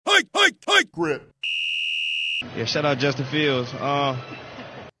Grit. Yeah, shout out Justin Fields.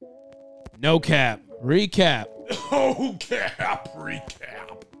 No cap. Recap. Oh, cap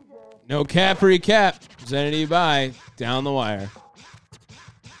recap. No cap recap. Presented to you by Down the Wire.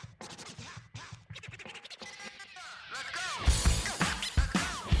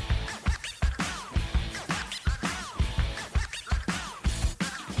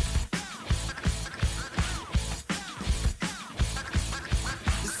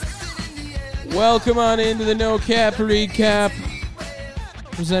 Welcome on into the No Cap Recap,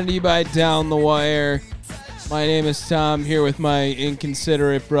 presented to you by Down the Wire. My name is Tom, here with my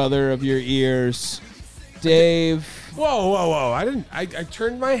inconsiderate brother of your ears, Dave. Whoa. I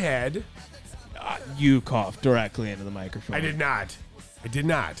turned my head. You coughed directly into the microphone. I did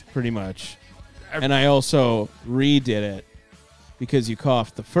not. Pretty much. And I also redid it because you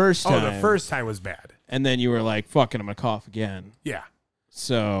coughed the first time. Oh, the first time was bad. And then you were like, fuck it, I'm going to cough again. Yeah.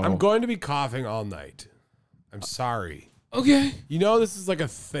 So I'm going to be coughing all night. I'm sorry. Okay. You know this is like a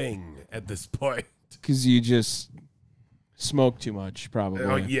thing at this point. Because you just smoke too much, probably.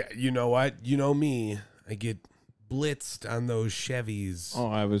 Oh, yeah. You know what? You know me. I get blitzed on those Chevys. Oh,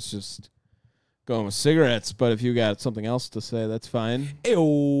 I was just going with cigarettes, but if you got something else to say, that's fine.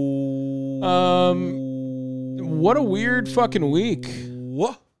 Ew. What a weird fucking week.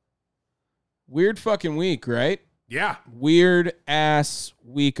 What? Weird fucking week, right? Yeah. Weird ass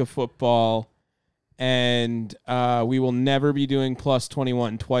week of football. And we will never be doing plus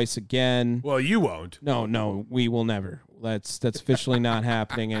 21 twice again. Well, you won't. No, we will never. That's officially not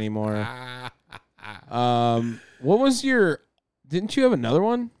happening anymore. What was your... Didn't you have another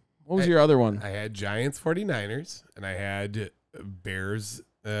one? What was your other one? I had Giants 49ers, and I had Bears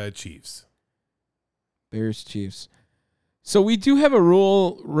Chiefs. Bears Chiefs. So we do have a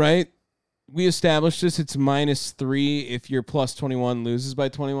rule, right? We established this. It's -3 if your plus 21 loses by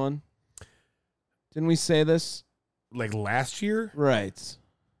 21. Didn't we say this? Like last year? Right.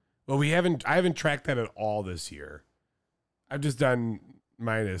 Well, I haven't tracked that at all this year. I've just done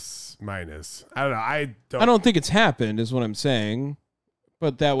minus. I don't know. I don't think it's happened, is what I'm saying.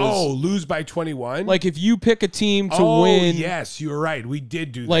 But that was lose by 21? like if you pick a team to win. win. Yes, you're right. We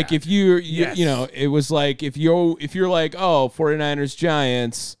did do like that. If you Yes. you know, it was like if you're like, 49ers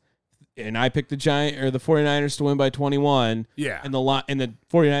Giants, and I picked the 49ers to win by 21. Yeah. And the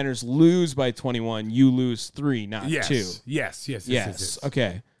 49ers lose by 21, you lose 3, not 2. Yes.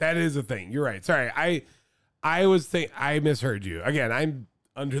 Okay. That is a thing. You're right. Sorry. I misheard you. Again, I'm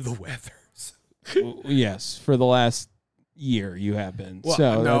under the weather. Yes, for the last year you have been. Well,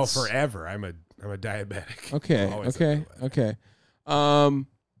 so no, forever. I'm a diabetic. Okay.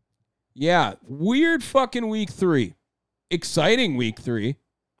 Yeah, weird fucking week 3. Exciting week 3.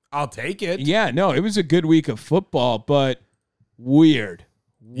 I'll take it. Yeah, no, it was a good week of football, but weird.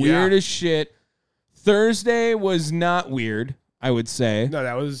 Weird Yeah. as shit. Thursday was not weird, I would say. No,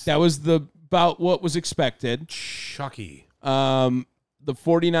 that was about what was expected. Chucky. The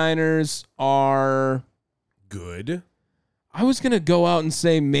 49ers are good. I was going to go out and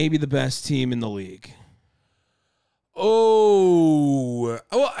say maybe the best team in the league. Oh.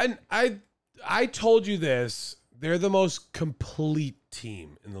 Well, and I told you this. They're the most complete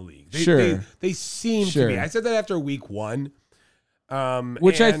team in the league. They seem to be. I said that after week 1.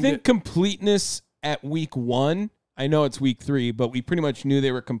 Which I think completeness at week 1, I know it's week 3, but we pretty much knew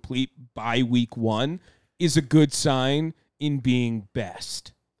they were complete by week 1, is a good sign in being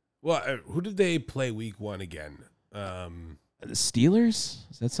best. Well, who did they play week 1 again? The Steelers?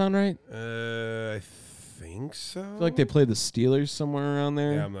 Does that sound right? I think so. I feel like they played the Steelers somewhere around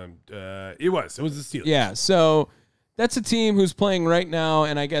there. Yeah, it was the Steelers. Yeah, so that's a team who's playing right now,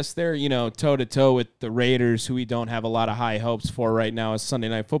 and I guess they're, toe-to-toe with the Raiders, who we don't have a lot of high hopes for right now as Sunday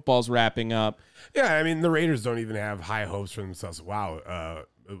Night Football's wrapping up. Yeah, I mean, the Raiders don't even have high hopes for themselves. Wow,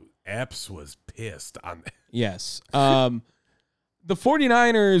 Epps was pissed on that. Yes. The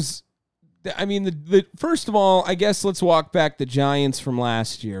 49ers, I mean, first of all, I guess let's walk back the Giants from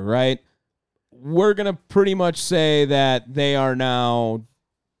last year, right? We're going to pretty much say that they are now,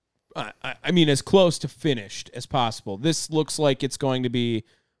 as close to finished as possible. This looks like it's going to be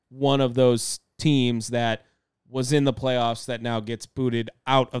one of those teams that was in the playoffs that now gets booted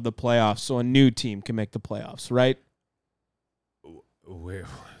out of the playoffs, so a new team can make the playoffs, right? Wait,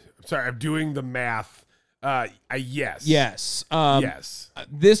 I'm sorry, I'm doing the math. Yes. Yes. Yes.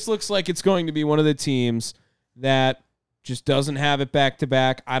 This looks like it's going to be one of the teams that just doesn't have it back to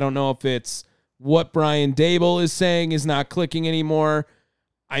back. I don't know if it's what Brian Dable is saying is not clicking anymore.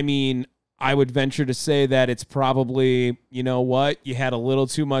 I mean, I would venture to say that it's probably, you know what, you had a little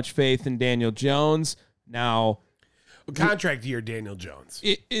too much faith in Daniel Jones. Now, contract year, Daniel Jones.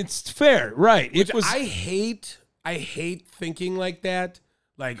 It's fair, right? I hate thinking like that.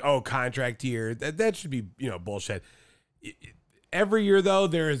 Like, oh, contract year. That should be, bullshit. Every year, though,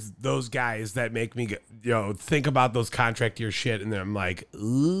 there's those guys that make me, think about those contract year shit, and then I'm like, ooh.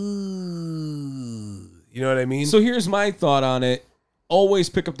 You know what I mean? So here's my thought on it. Always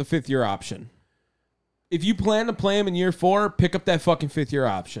pick up the 5th-year option. If you plan to play him in year 4, pick up that fucking 5th-year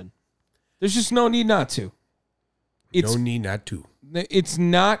option. There's just no need not to. No need not to. It's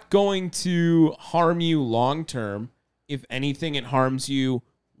not going to harm you long term. If anything, it harms you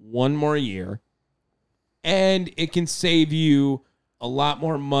one more year. And it can save you a lot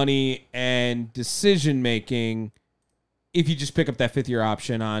more money and decision making if you just pick up that 5th-year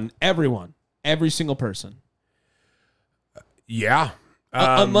option on everyone, every single person. Yeah.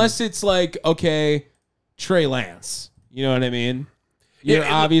 Unless it's like, okay, Trey Lance. You know what I mean?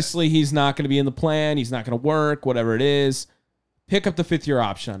 Obviously, he's not going to be in the plan. He's not going to work, whatever it is. Pick up the 5th-year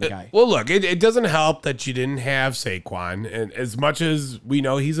option on the guy. Well, look, it doesn't help that you didn't have Saquon. And as much as we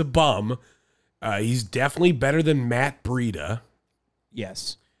know he's a bum, he's definitely better than Matt Breida.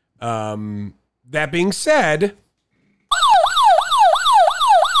 Yes. That being said,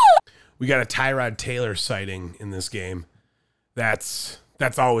 we got a Tyrod Taylor sighting in this game. That's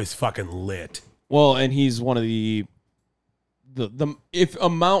always fucking lit. Well, and he's one of the if a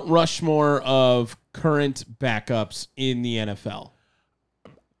Mount Rushmore of current backups in the NFL.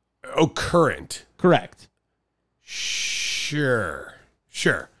 Oh, current. Correct. Sure.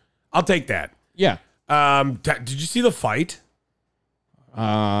 I'll take that. Yeah. Did you see the fight?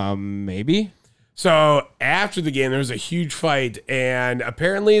 Maybe. So after the game, there was a huge fight, and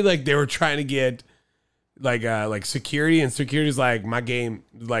apparently, like, they were trying to get like security, and security's like, my game,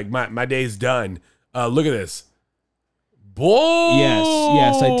 like my day's done. Look at this. Boy.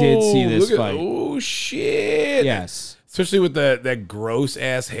 Yes, I did see this fight. Oh shit. Yes. Especially with that gross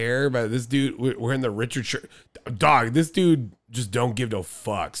ass hair, but this dude wearing the Richard shirt. Dog, this dude just don't give no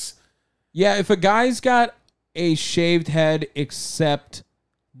fucks. Yeah, if a guy's got a shaved head except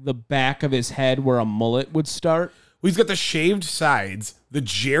the back of his head where a mullet would start. Well, he's got the shaved sides, the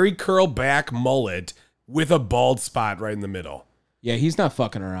Jerry curl back mullet with a bald spot right in the middle. Yeah, he's not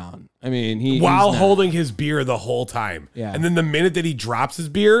fucking around. I mean, while holding his beer the whole time. Yeah. And then the minute that he drops his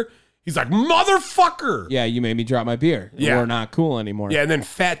beer, he's like, motherfucker. Yeah, you made me drop my beer. Yeah. We're not cool anymore. Yeah, and then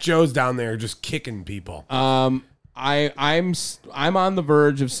Fat Joe's down there just kicking people. I'm on the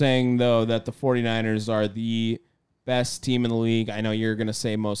verge of saying, though, that the 49ers are the best team in the league. I know you're going to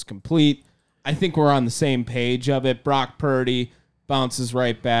say most complete. I think we're on the same page of it. Brock Purdy bounces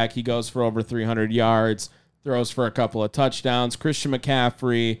right back. He goes for over 300 yards, throws for a couple of touchdowns. Christian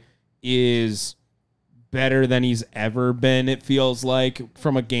McCaffrey is better than he's ever been, it feels like,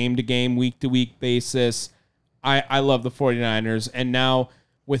 from a game-to-game, week-to-week basis. I love the 49ers. And now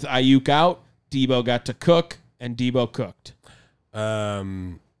with Ayuk out, Debo got to cook, and Debo cooked.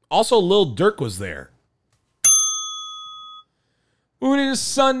 Also, Lil Durk was there. Moving into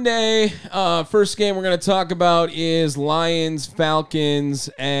Sunday, first game we're going to talk about is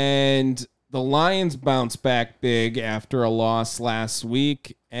Lions-Falcons, and the Lions bounced back big after a loss last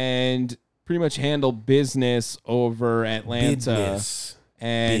week and pretty much handled business over Atlanta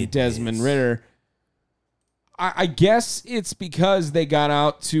and Desmond Ridder. I guess it's because they got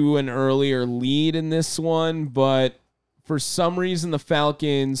out to an earlier lead in this one, but for some reason the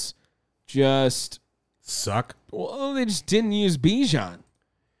Falcons just suck. Well, they just didn't use Bijan.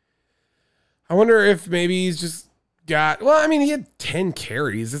 I wonder if maybe he's just got... Well, I mean, he had 10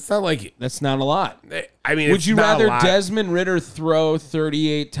 carries. It's not like... That's not a lot. I mean, would you rather Desmond Ridder throw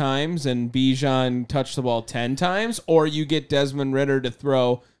 38 times and Bijan touch the ball 10 times, or you get Desmond Ridder to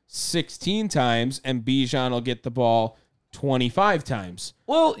throw 16 times and Bijan will get the ball 25 times?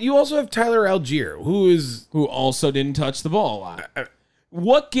 Well, you also have Tyler Algier, who also didn't touch the ball a lot.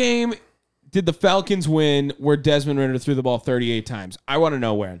 What game did the Falcons win where Desmond Ridder threw the ball 38 times? I want to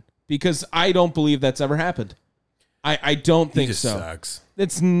know when, because I don't believe that's ever happened. I don't think so. Sucks.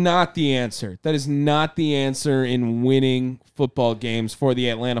 That's not the answer. That is not the answer in winning football games for the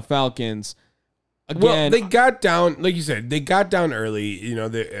Atlanta Falcons. Again, well, they got down, like you said, they got down early. You know,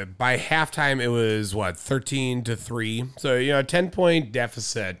 by halftime it was 13-3. So, a 10-point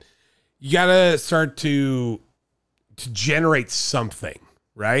deficit. You got to start to generate something,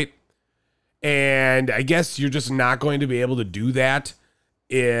 right? And I guess you're just not going to be able to do that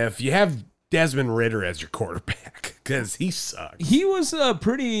if you have Desmond Ridder as your quarterback, because he sucks. He was a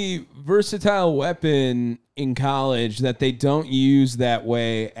pretty versatile weapon in college that they don't use that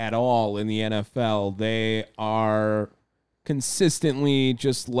way at all in the NFL. They are consistently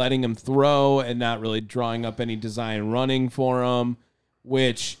just letting him throw and not really drawing up any design running for him,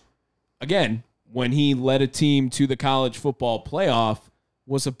 which, again, when he led a team to the college football playoff,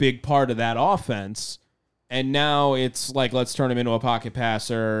 was a big part of that offense. And now it's like, let's turn him into a pocket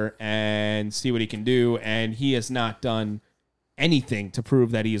passer and see what he can do. And he has not done anything to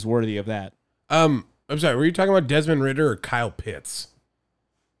prove that he is worthy of that. I'm sorry, were you talking about Desmond Ridder or Kyle Pitts?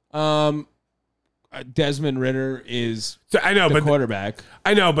 Desmond Ridder is I know, the quarterback.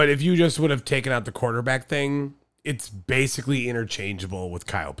 I know, but if you just would have taken out the quarterback thing, it's basically interchangeable with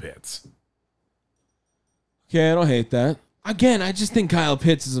Kyle Pitts. Okay, I don't hate that. Again, I just think Kyle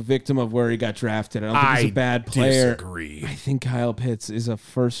Pitts is a victim of where he got drafted. I don't think he's a bad player. Disagree. I think Kyle Pitts is a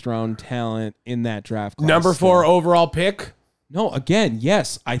first-round talent in that draft class. Number 4 overall pick? No, again,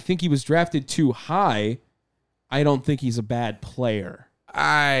 yes, I think he was drafted too high. I don't think he's a bad player.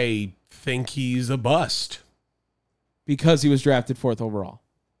 I think he's a bust. Because he was drafted 4th overall.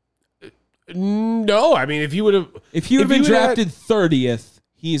 No, I mean, if he would have been drafted 30th,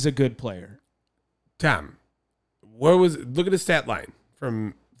 he's a good player. Tom, look at his stat line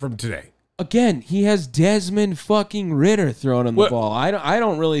from today. Again, he has Desmond fucking Ridder throwing him the ball. I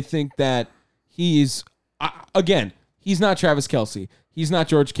don't really think that he's he's not Travis Kelce. He's not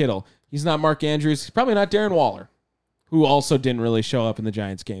George Kittle. He's not Mark Andrews. He's probably not Darren Waller, who also didn't really show up in the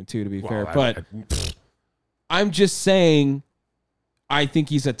Giants game too, to be fair. But I'm just saying, I think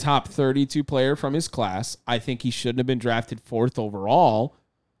he's a top 32 player from his class. I think he shouldn't have been drafted 4th overall.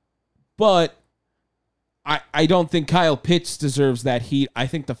 But I don't think Kyle Pitts deserves that heat. I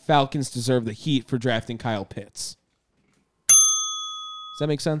think the Falcons deserve the heat for drafting Kyle Pitts. Does that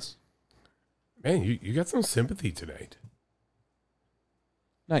make sense? Man, you got some sympathy tonight.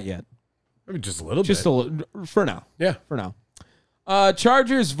 Not yet. Maybe just a little bit. Just a little, for now. Yeah. For now.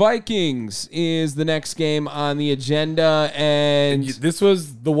 Chargers-Vikings is the next game on the agenda. And this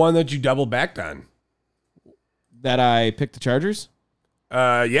was the one that you double backed on. That I picked the Chargers?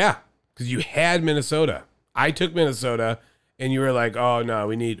 Yeah. Because you had Minnesota. I took Minnesota, and you were like, "Oh no,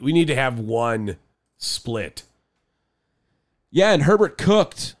 we need to have one split." Yeah, and Herbert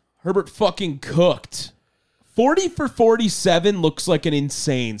cooked. Herbert fucking cooked. 40 for 47 looks like an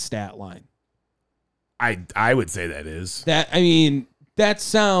insane stat line. I would say that is. That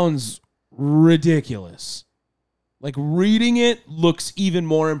sounds ridiculous. Like, reading it looks even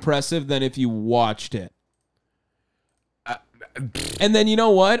more impressive than if you watched it. And then you know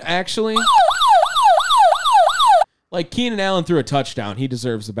what? Actually, like, Keenan Allen threw a touchdown. He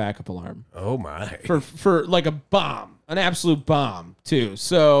deserves a backup alarm. Oh my! For like a bomb, an absolute bomb too.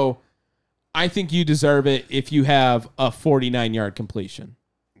 So I think you deserve it if you have a 49-yard completion.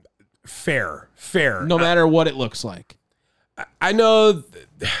 Fair. No matter what it looks like. I know.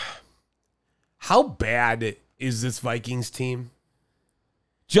 How bad is this Vikings team?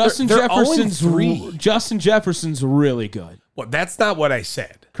 Justin They're Jefferson's 0-3. Justin Jefferson's really good. Well, that's not what I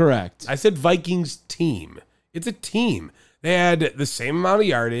said. Correct. I said Vikings team. It's a team. They had the same amount of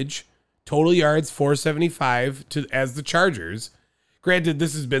yardage, total yards 475 as the Chargers. Granted,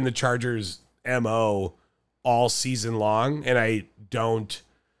 this has been the Chargers' MO all season long, and I don't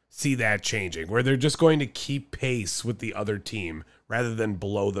see that changing, where they're just going to keep pace with the other team rather than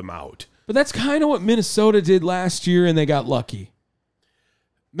blow them out. But that's kind of what Minnesota did last year, and they got lucky.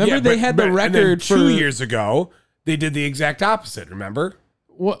 Remember, they had the record for 2 years ago. They did the exact opposite. Remember?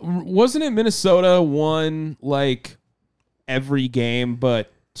 Wasn't it Minnesota won like every game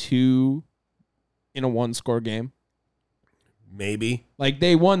but 2 in a 1-score game? Maybe. Like,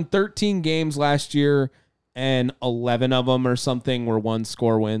 they won 13 games last year, and 11 of them or something were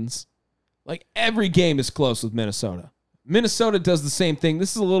 1-score wins. Like, every game is close with Minnesota. Minnesota does the same thing.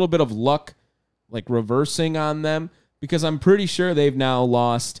 This is a little bit of luck, like, reversing on them, because I'm pretty sure they've now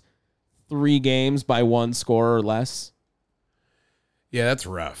lost 3 games by 1 score or less. Yeah, that's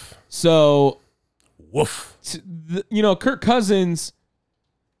rough. So, woof. Kirk Cousins,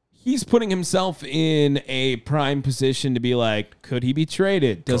 he's putting himself in a prime position to be like, could he be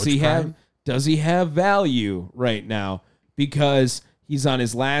traded? Does he have value right now? Because he's on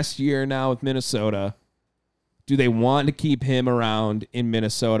his last year now with Minnesota. Do they want to keep him around in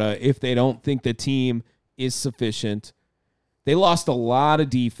Minnesota if they don't think the team is sufficient? They lost a lot of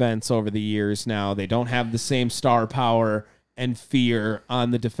defense over the years now. They don't have the same star power and fear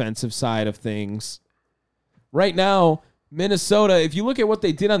on the defensive side of things. Right now, Minnesota, if you look at what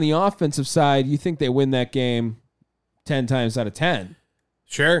they did on the offensive side, you think they win that game 10 times out of 10.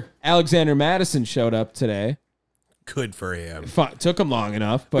 Sure. Alexander Madison showed up today. Good for him. Took him long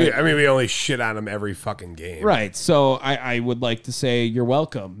enough. But we only shit on him every fucking game. Right. So I would like to say you're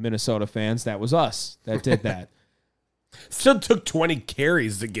welcome, Minnesota fans. That was us that did that. Still took 20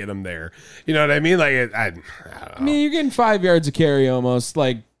 carries to get him there. You know what I mean? Like, I don't know. I mean, you're getting 5 yards a carry almost.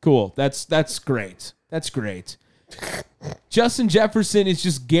 Like, cool. That's great. That's great. Justin Jefferson is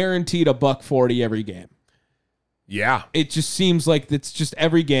just guaranteed $140 every game. Yeah. It just seems like it's just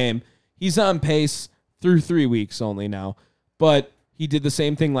every game. He's on pace through 3 weeks only now, but he did the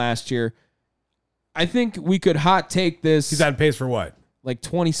same thing last year. I think we could hot take this. He's on pace for what? Like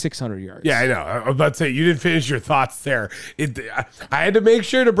 2,600 yards. Yeah, I know. I was about to say, you didn't finish your thoughts there. I had to make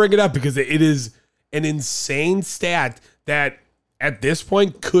sure to bring it up because it is an insane stat that at this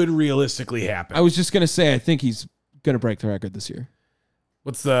point could realistically happen. I was just going to say, I think he's going to break the record this year.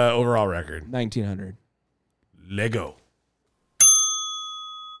 What's the overall record? 1,900. Lego.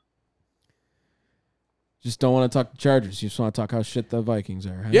 Just don't want to talk the Chargers. You just want to talk how shit the Vikings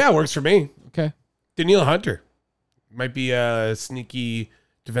are. Huh? Yeah, works for me. Okay. Danielle Hunter might be a sneaky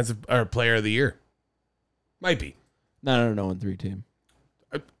defensive or player of the year. Might be. Not a 0-3 team.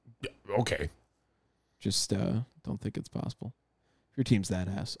 Okay. Just don't think it's possible. If your team's that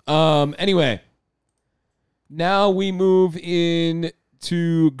ass. Anyway, now we move in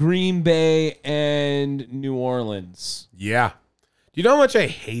to Green Bay and New Orleans. Yeah. Do you know how much I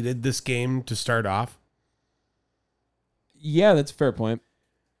hated this game to start off? Yeah, that's a fair point.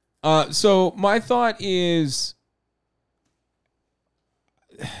 So my thought is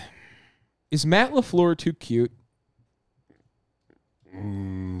Matt LaFleur too cute?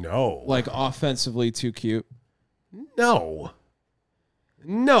 No. Like offensively too cute? No.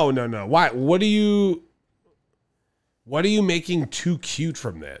 No. Why? What are you making too cute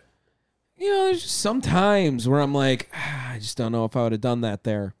from that? You know, there's just some times where I'm like, I just don't know if I would have done that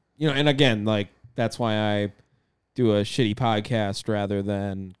there. You know, and again, like that's why I do a shitty podcast rather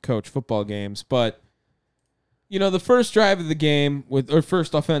than coach football games. But you know, the first drive of the game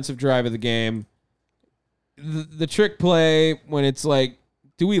first offensive drive of the game, the trick play when it's like,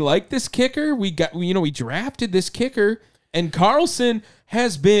 do we like this kicker? We drafted this kicker, and Carlson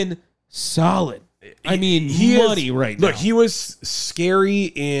has been solid. I mean, money right now. Look, he was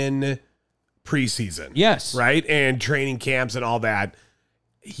scary in preseason. Yes. Right? And training camps and all that.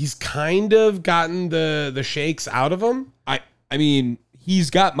 He's kind of gotten the shakes out of him. I mean, he's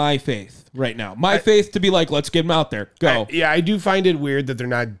got my faith right now. My faith to be like, let's get him out there. Go. I do find it weird that they're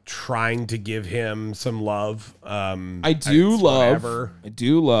not trying to give him some love. I do love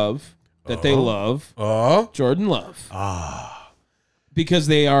that they love Jordan Love. Because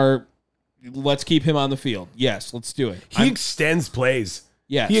they are, let's keep him on the field. Yes, let's do it. He extends plays.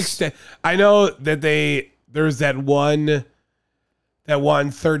 Yes. I know that there's that one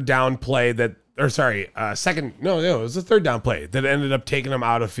third down play it was a third down play that ended up taking him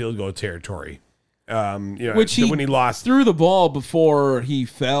out of field goal territory. When he lost, threw the ball before he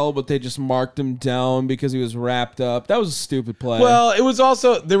fell, but they just marked him down because he was wrapped up. That was a stupid play. Well, it was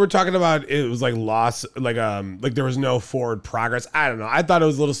also, they were talking about it was like loss, like there was no forward progress. I don't know. I thought it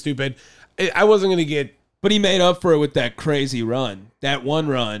was a little stupid. I wasn't going to get. But he made up for it with that crazy run. That one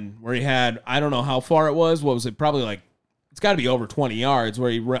run where he had, I don't know how far it was. What was it? Probably like, it's got to be over 20 yards where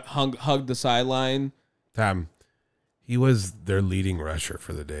he hugged the sideline. He was their leading rusher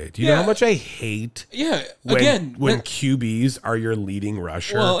for the day. Do you know how much I hate when QBs are your leading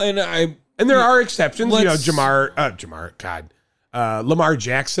rusher? Well, and there are exceptions, Lamar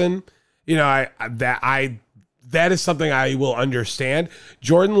Jackson, that is something I will understand.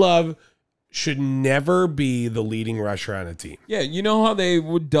 Jordan Love should never be the leading rusher on a team. Yeah, you know how they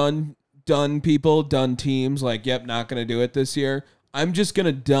would done teams like, yep, not going to do it this year. I'm just going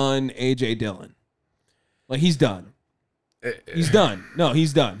to done A.J. Dillon. Like, he's done. He's done. No,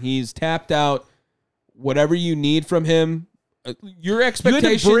 he's done. He's tapped out. Whatever you need from him, your expectations. You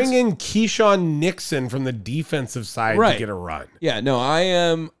had to bring in Keyshawn Nixon from the defensive side to get a run. Yeah, no, I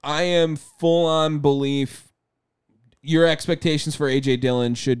am full on belief. Your expectations for A.J.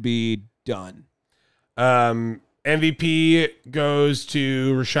 Dillon should be done. MVP goes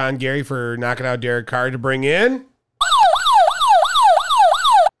to Rashawn Gary for knocking out Derek Carr to bring in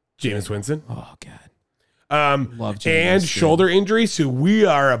Jameis Winston. Oh, God. Love Jameis. And shoulder injury, so we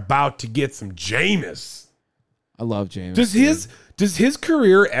are about to get some Jameis. I love Jameis. Does his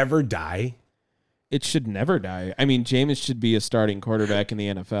career ever die? It should never die. I mean, Jameis should be a starting quarterback in the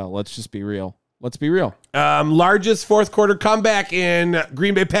NFL. Let's just be real. Let's be real. Largest fourth quarter comeback in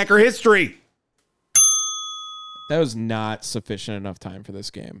Green Bay Packer history. That was not sufficient enough time for this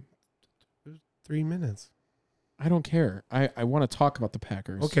game. 3 minutes. I don't care. I want to talk about the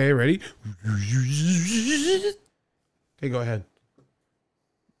Packers. Okay, ready? Okay, go ahead.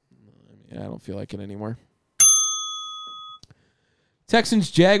 I don't feel like it anymore. Texans,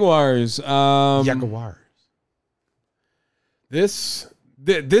 Jaguars. Jaguars.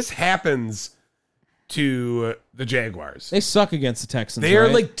 This happens to the Jaguars. They suck against the Texans. They are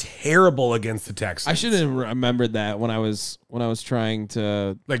right? like terrible against the Texans. I should have remembered that when I was trying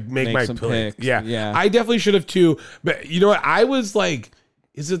to like make my some pick. picks. Yeah. Yeah. I definitely should have too. But you know what? I was like,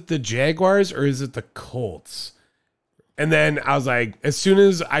 is it the Jaguars or is it the Colts? And then I was like, as soon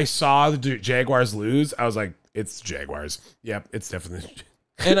as I saw the Jaguars lose, I was like, it's Jaguars. Yep, it's definitely.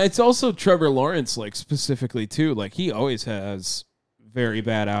 And it's also Trevor Lawrence, like specifically too. Like he always has very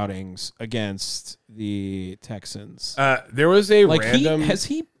bad outings against the Texans. There was a like random. has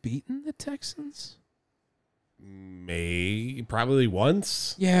he beaten the Texans? Probably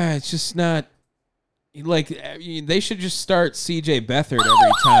once. Yeah, it's just not like they should just start CJ Beathard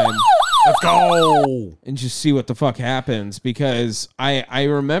every time Let's go. and just see what the fuck happens, because I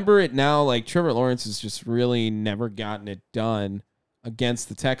remember it now. Like Trevor Lawrence has just really never gotten it done against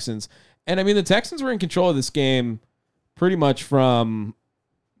the Texans. And I mean, the Texans were in control of this game pretty much from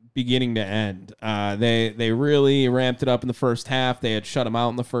beginning to end. They really ramped it up in the first half. They had shut them out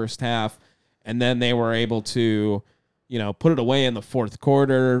in the first half, and then they were able to, put it away in the fourth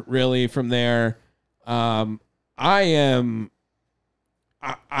quarter. Really, from there, I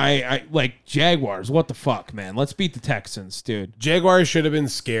like Jaguars. What the fuck, man? Let's beat the Texans, dude. Jaguars should have been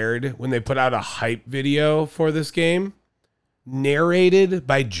scared when they put out a hype video for this game, narrated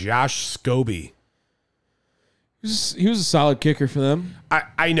by Josh Scobie. He was a solid kicker for them.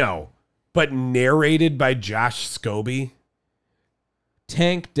 I know, but narrated by Josh Scobie.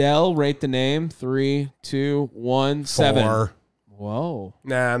 Tank Dell, rate the name. 3, 2, 1, 7. 4. Whoa.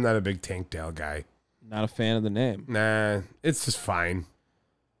 Nah, I'm not a big Tank Dell guy. Not a fan of the name. Nah, it's just fine.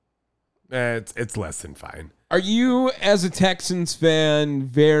 It's less than fine. Are you, as a Texans fan,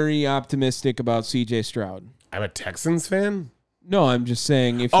 very optimistic about CJ Stroud? I'm a Texans fan. No, I'm just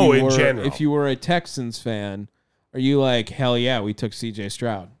saying if you were a Texans fan, are you like, hell yeah, we took CJ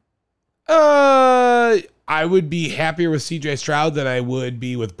Stroud? I would be happier with CJ Stroud than I would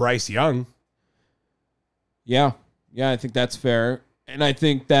be with Bryce Young. Yeah, I think that's fair. And I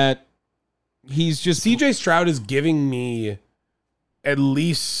think that he's just... CJ Stroud is giving me at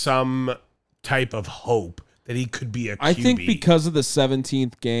least some type of hope that he could be a QB. I think because of the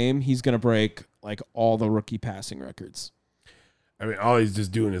 17th game, he's going to break like all the rookie passing records. I mean, all he's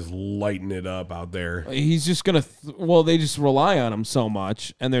just doing is lighting it up out there. He's just going to... they just rely on him so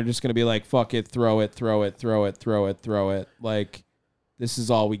much, and they're just going to be like, fuck it, throw it. Like, this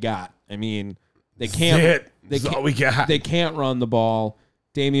is all we got. I mean, they can't... This is all we got. They can't run the ball.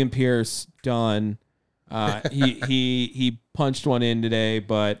 Dameon Pierce, done. He punched one in today,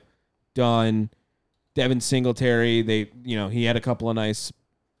 but done. Devin Singletary, he had a couple of nice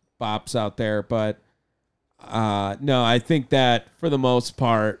bops out there, but no, I think that for the most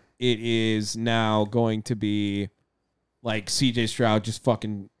part, it is now going to be like CJ Stroud, just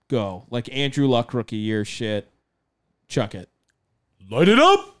fucking go. Like Andrew Luck rookie year shit. Chuck it. Light it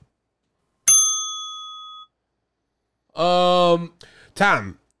up.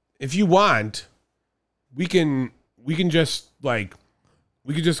 Tom, if you want, we can just like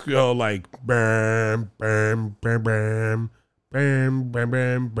go like bam bam bam bam bam bam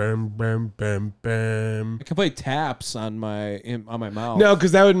bam bam bam bam bam. I can play taps on my mouth. No,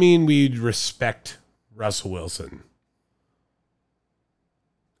 because that would mean we'd respect Russell Wilson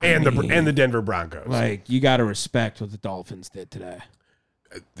and the Denver Broncos. Like, you got to respect what the Dolphins did today.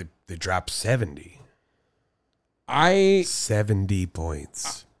 They dropped 70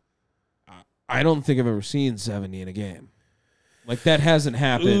 points. I don't think I've ever seen 70 in a game. Like, that hasn't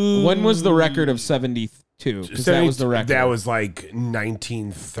happened. Ooh. When was the record of 72? Because that was the record. That was like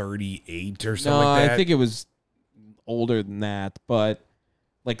 1938 or something like that. No, I think it was older than that. But,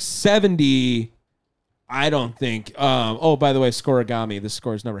 like, 70, I don't think. Oh, by the way, Scorigami. This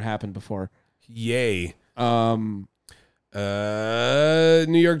score's never happened before. Yay. New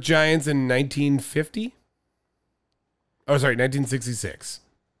York Giants in 1950? Oh, sorry, 1966.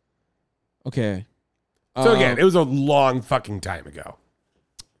 Okay. So again, it was a long fucking time ago.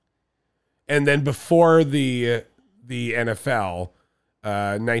 And then before the NFL,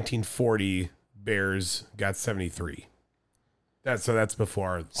 1940 Bears got 73. That's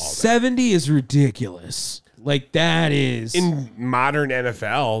before all that. 70 is ridiculous. Like, that is in modern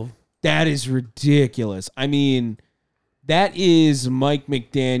NFL. That is ridiculous. I mean, that is Mike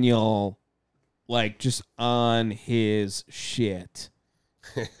McDaniel, like, just on his shit.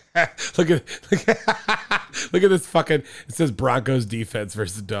 Look at this fucking. It says Broncos defense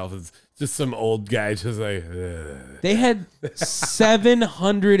versus Dolphins. Just some old guy, just like. Ugh. They had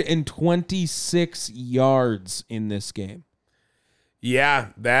 726 yards in this game.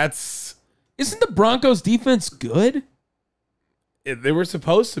 Yeah, that's. Isn't the Broncos defense good? They were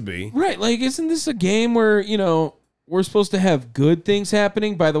supposed to be. Right. Like, isn't this a game where, we're supposed to have good things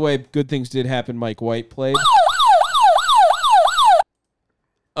happening? By the way, good things did happen. Mike White played.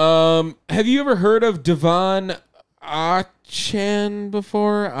 Have you ever heard of Devon Achen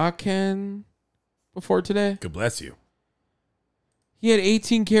before today? God bless you. He had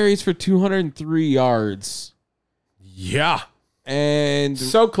 18 carries for 203 yards. Yeah. And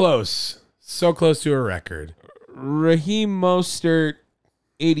So close. So close to a record. Raheem Mostert,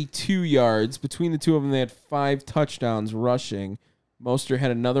 82 yards. Between the two of them, they had 5 touchdowns rushing. Mostert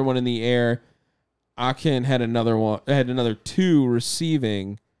had another one in the air. Akin had another 2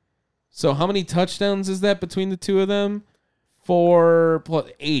 receiving. So how many touchdowns is that between the two of them? 4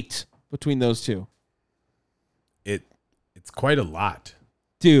 plus 8 between those two. It's quite a lot.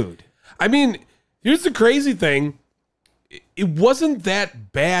 Dude. I mean, here's the crazy thing. It wasn't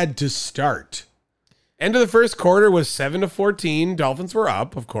that bad to start. End of the first quarter was 7-14. Dolphins were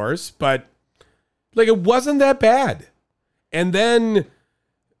up, of course, but it wasn't that bad. And then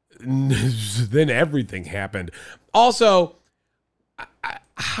everything happened. Also,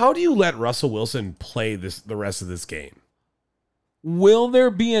 how do you let Russell Wilson play the rest of this game? Will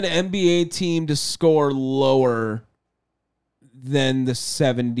there be an NBA team to score lower than the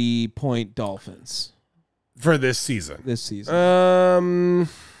 70-point Dolphins For this season?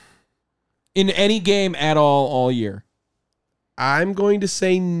 In any game at all year? I'm going to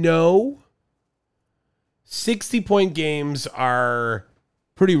say no. 60-point games are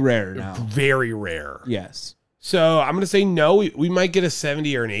pretty rare now. Very rare. Yes. So I'm going to say no. We might get a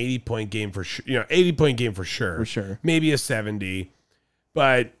 70 or an 80-point game for sure. 80-point game for sure. For sure. Maybe a 70.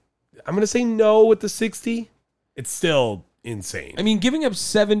 But I'm going to say no with the 60. It's still insane. I mean, giving up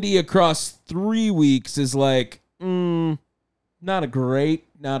 70 across 3 weeks is not a great,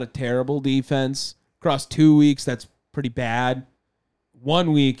 not a terrible defense. Across 2 weeks, that's pretty bad.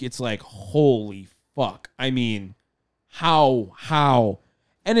 1 week, it's like, holy fuck. I mean, how?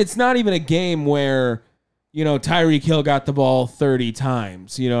 And it's not even a game where, Tyreek Hill got the ball 30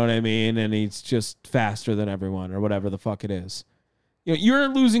 times, you know what I mean? And he's just faster than everyone or whatever the fuck it is. You're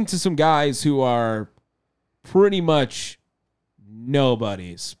losing to some guys who are pretty much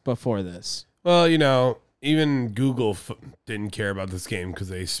nobodies before this. Well, even Google didn't care about this game because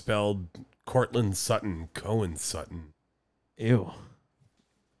they spelled Cortland Sutton, Cohen Sutton. Ew.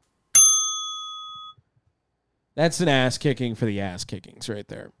 That's an ass kicking for the ass kickings right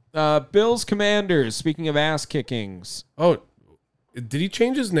there. Bills Commanders, speaking of ass kickings. Oh, did he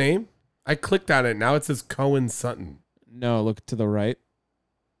change his name? I clicked on it. Now it says Cohen Sutton. No, look to the right.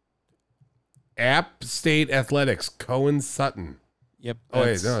 App State Athletics, Cohen Sutton. Yep. Oh,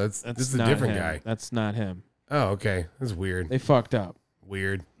 wait, no, this is a different him. guy. That's not him. Oh, okay. That's weird. They fucked up.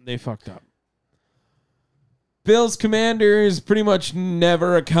 Weird. They fucked up. Bills Commanders, pretty much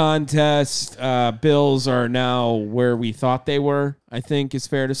never a contest. Bills are now where we thought they were, I think is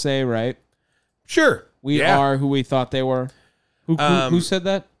fair to say, right? Sure. We are who we thought they were. Who said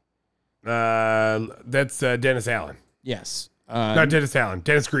that? That's Dennis Allen. Yes. Not Dennis Allen.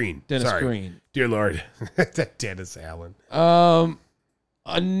 Dennis Green. Dennis Sorry. Green. Dear Lord. Dennis Allen.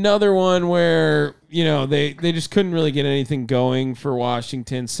 Another one where, they just couldn't really get anything going for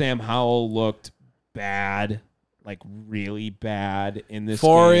Washington. Sam Howell looked bad, like really bad in this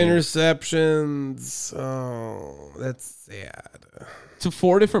 4 game. interceptions. Oh, that's sad. To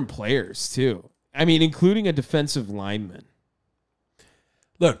 4 different players, too. I mean, including a defensive lineman.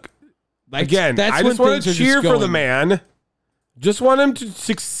 Look, again, I just want to cheer for the man. Just want him to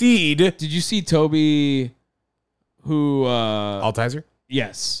succeed. Did you see Toby, who... Altizer?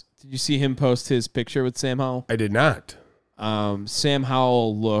 Yes. Did you see him post his picture with Sam Howell? I did not. Sam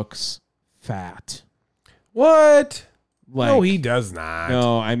Howell looks fat. What? No, he does not.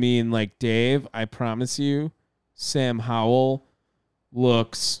 No, I mean, Dave, I promise you, Sam Howell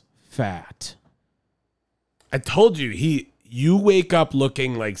looks fat. I told you, you wake up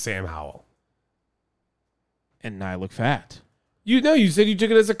looking like Sam Howell. And I look fat. You said you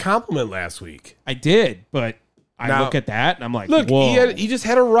took it as a compliment last week. I did, but I look at that and I'm like, look, whoa. he just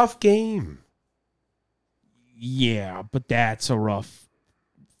had a rough game. Yeah, but that's a rough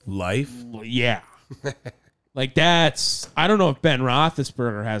life. Yeah. That's, I don't know if Ben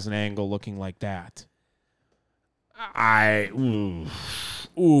Roethlisberger has an angle looking like that.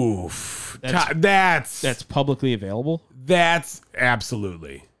 Oof. That's publicly available? That's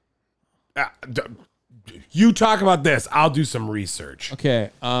absolutely. You talk about this. I'll do some research.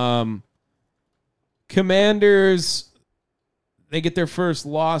 Okay. Commanders, they get their first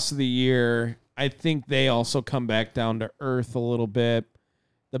loss of the year. I think they also come back down to earth a little bit.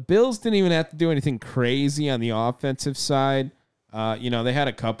 The Bills didn't even have to do anything crazy on the offensive side. They had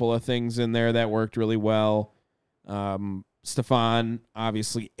a couple of things in there that worked really well. Stephon,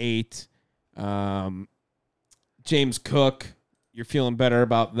 obviously 8. James Cook, you're feeling better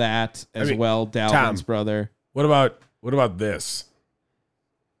about that as well. Dalvin's brother. What about this?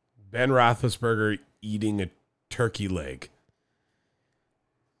 Ben Roethlisberger eating a turkey leg.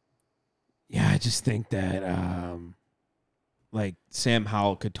 Yeah, I just think that Sam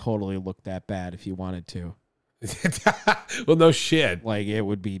Howell could totally look that bad if he wanted to. Well, no shit. Like, it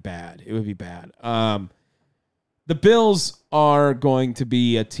would be bad. It would be bad. The Bills are going to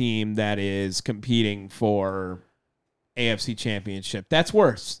be a team that is competing for AFC Championship. That's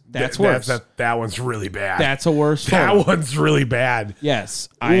worse. That's worse. That one's really bad. That's a worse That one. one's really bad. Yes,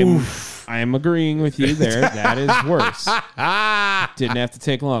 I'm agreeing with you there. That is worse. Didn't have to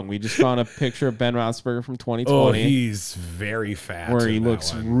take long. We just found a picture of Ben Roethlisberger from 2020. Oh, he's very fat. Where he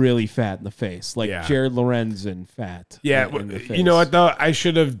looks really fat in the face, like Jared Lorenzen fat. Yeah, in the face. you know what though? I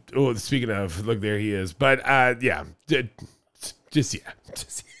should have. Oh, speaking of, look, there he is. But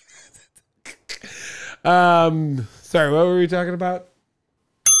sorry, what were we talking about?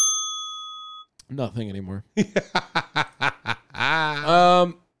 Nothing anymore.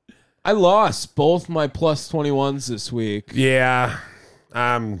 I lost both my plus 21s this week. Yeah.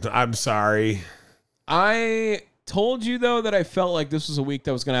 I'm sorry. I told you though that I felt like this was a week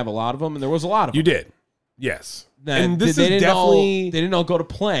that was going to have a lot of them, and there was a lot of them. You did. Yes. And this is definitely they didn't all go to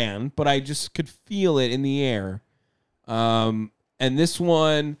plan, but I just could feel it in the air. And this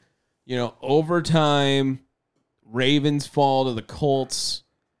one, overtime, Ravens fall to the Colts.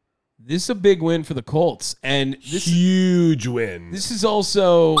 This is a big win for the Colts, and this huge win. This is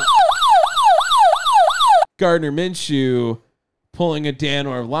also Gardner Minshew pulling a Dan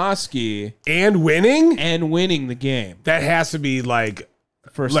Orlovsky and winning the game. That has to be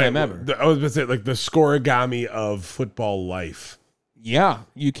first time ever. I was going to say the scoregami of football life. Yeah,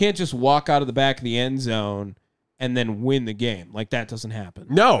 you can't just walk out of the back of the end zone and then win the game. Like, that doesn't happen.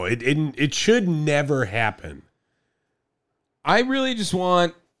 No, it should never happen. I really just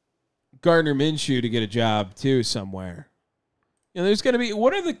want Gardner Minshew to get a job too somewhere. There's going to be.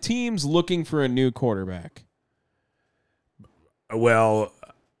 What are the teams looking for a new quarterback? Well,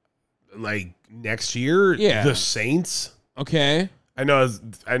 next year, Yeah. the Saints. Okay, I know as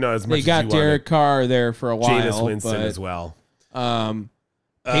much. They got as Derek Carr there for a while. Jameis Winston as well.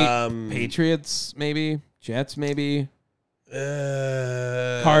 Patriots maybe, Jets maybe,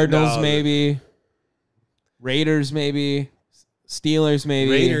 Cardinals maybe, Raiders maybe. Steelers,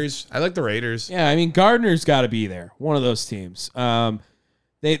 maybe. Raiders. I like the Raiders. Yeah, I mean, Gardner's got to be there. One of those teams.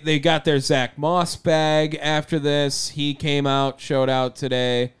 They got their Zach Moss bag after this. He came out, showed out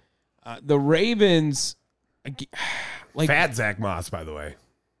today. The Ravens, Fat Zach Moss, by the way.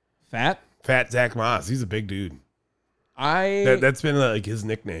 Fat Zach Moss. He's a big dude. That's been his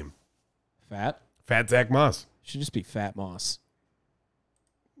nickname. Fat Zach Moss. Should just be Fat Moss.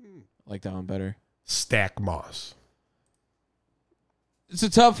 I like that one better. Stack Moss. It's a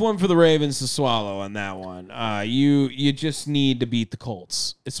tough one for the Ravens to swallow on that one. You just need to beat the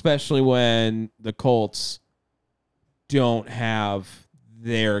Colts, especially when the Colts don't have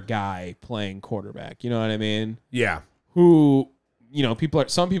their guy playing quarterback. You know what I mean? Yeah. Who,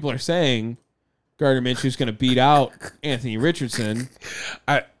 some people are saying Gardner Minshew's going to beat out Anthony Richardson.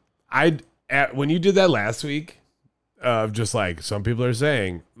 When you did that last week, of just some people are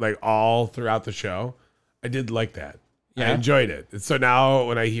saying, all throughout the show, I did like that. Yeah. I enjoyed it. And so now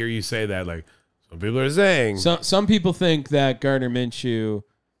when I hear you say that, some people are saying. Some people think that Gardner Minshew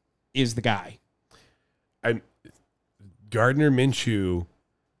is the guy. Gardner Minshew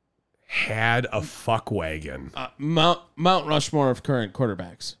had a fuck wagon. Mount Rushmore of current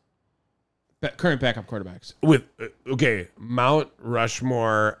quarterbacks. Current backup quarterbacks. Mount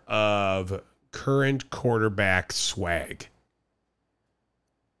Rushmore of current quarterback swag.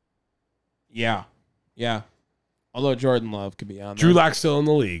 Yeah. Although Jordan Love could be on there. Drew Lock's still in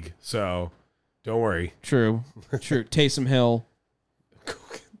the league, so don't worry. True. Taysom Hill.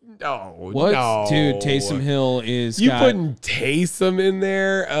 No. What? No. Dude, Taysom Hill is. You putting Taysom in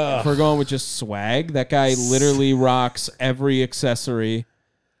there? If we're going with just swag, that guy literally rocks every accessory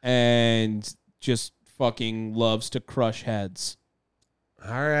and just fucking loves to crush heads.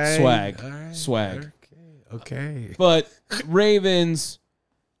 All right. Swag. Okay. But Ravens,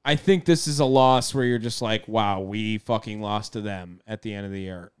 I think this is a loss where you're just like, wow, we fucking lost to them at the end of the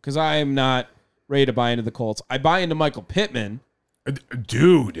year. Because I am not ready to buy into the Colts. I buy into Michael Pittman.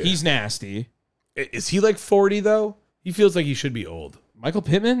 Dude. He's nasty. Is he 40, though? He feels like he should be old. Michael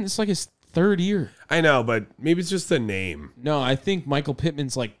Pittman? It's like his third year. I know, but maybe it's just the name. No, I think Michael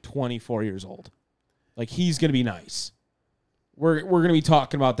Pittman's 24 years old. He's going to be nice. we're going to be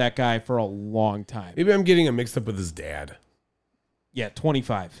talking about that guy for a long time. Maybe I'm getting him mixed up with his dad. Yeah,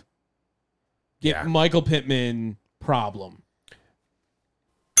 25. Get Yeah. Michael Pittman problem.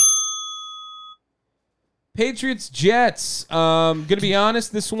 Patriots Jets. Gonna be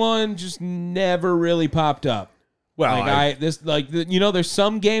honest, this one just never really popped up. Well, There's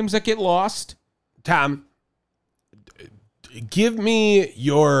some games that get lost. Tom, give me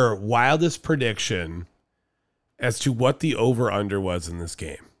your wildest prediction as to what the over-under was in this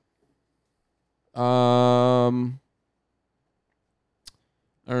game. I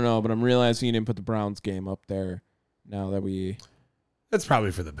don't know, but I'm realizing you didn't put the Browns game up there. Now that we, That's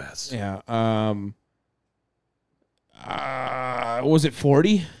probably for the best. yeah. Was it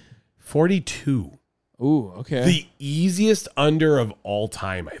 40? 42. Ooh, okay. The easiest under of all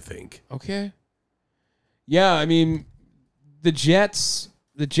time, I think. Okay. Yeah, I mean, the Jets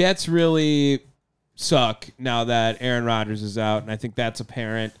really suck now that Aaron Rodgers is out, and I think that's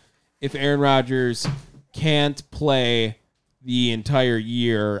apparent. If Aaron Rodgers can't play the entire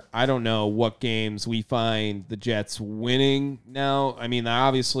year, I don't know what games we find the Jets winning now. I mean,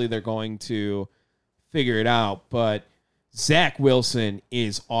 obviously they're going to figure it out, but Zach Wilson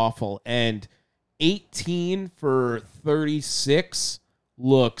is awful, and 18 for 36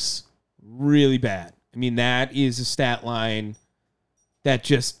 looks really bad. I mean, that is a stat line that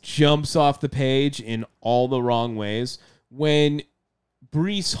just jumps off the page in all the wrong ways. When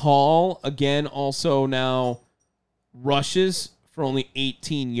Breece Hall, again, also now rushes for only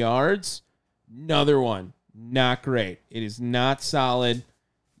 18 yards, another one, not great. It is not solid.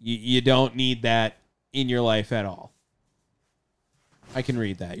 You don't need that in your life at all. I can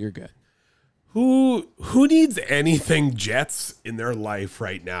read that. You're good. Who needs anything Jets in their life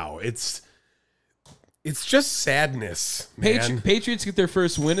right now? It's just sadness, man. Patriots get their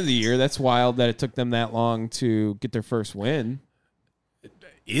first win of the year. That's wild that it took them that long to get their first win.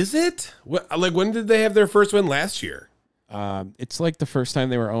 Is it? When did they have their first win last year? It's like the first time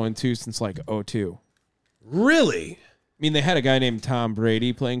they were 0-2 since like 2002. Really? I mean, they had a guy named Tom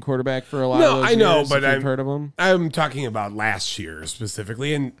Brady playing quarterback for a lot No, of those I know, years, but if you've heard of him. I'm talking about last year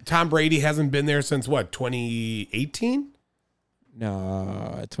specifically, and Tom Brady hasn't been there since what, 2018?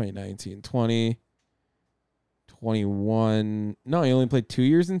 No, 2019, 20, 21. No, he only played 2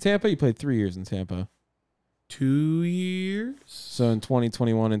 years in Tampa. He played 3 years in Tampa. 2 years? So in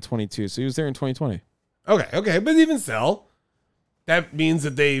 2021 and 22. So he was there in 2020. Okay, but even still, that means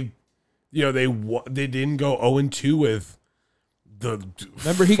that they didn't go 0-2 with the.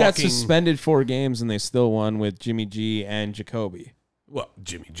 Remember, he got suspended 4 games and they still won with Jimmy G and Jacoby. Well,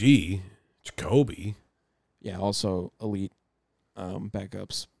 Jimmy G, Jacoby. Yeah, also elite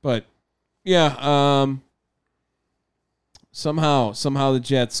backups. But yeah, somehow the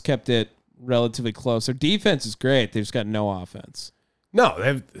Jets kept it relatively close. Their defense is great. They've just got no offense.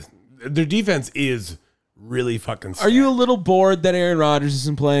 No, their defense is really fucking stacked. Are you a little bored that Aaron Rodgers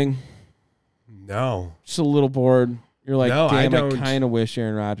isn't playing? No. Just a little bored. You're like, No, I damn, I don't. kind of wish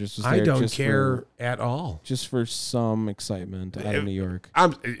Aaron Rodgers was there. I don't just care at all. just for some excitement out of New York.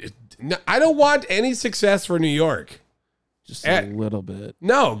 I don't want any success for New York. Just a little bit.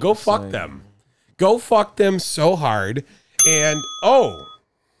 No, go fuck like- them. Go fuck them so hard. And,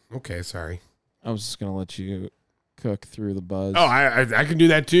 okay, sorry. I was just going to let you cook through the buzz. Oh, I can do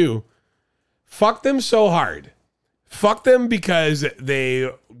that too. Fuck them so hard. Fuck them because they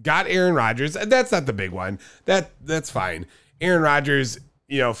got Aaron Rodgers. That's not the big one. That's fine. Aaron Rodgers,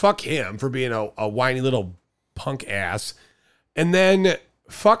 fuck him for being a whiny little punk ass. And then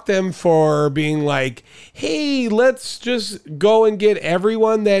fuck them for being like, hey, let's just go and get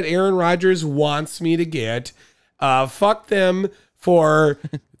everyone that Aaron Rodgers wants me to get. Fuck them for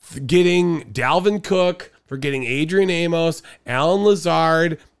getting Dalvin Cook, for getting Adrian Amos, Alan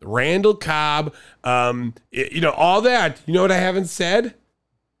Lazard, Randall Cobb, all that. You know what I haven't said?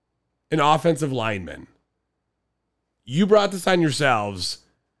 An offensive lineman. You brought this on yourselves.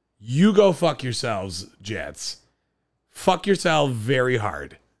 You go fuck yourselves, Jets. Fuck yourself very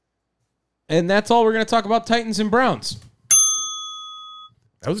hard. And that's all we're going to talk about, Titans and Browns.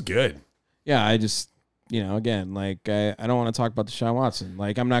 That was good. Yeah, I just, again, like, I don't want to talk about Deshaun Watson.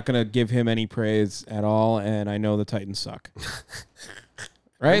 Like, I'm not going to give him any praise at all, and I know the Titans suck.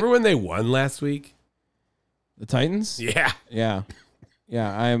 Right? Remember when they won last week? The Titans? Yeah. Yeah.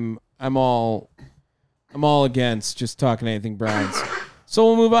 Yeah, I'm all against just talking anything Browns. So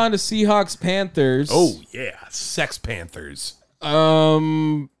we'll move on to Seahawks Panthers. Oh, yeah. Sex Panthers.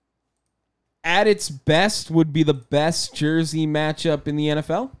 At its best would be the best jersey matchup in the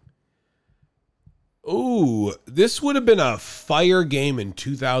NFL. Ooh, this would have been a fire game in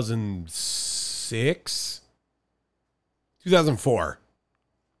 2006. 2004.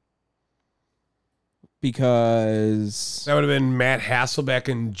 Because That would have been Matt Hasselbeck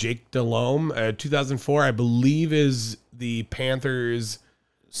and Jake Delhomme. 2004, I believe, is the Panthers.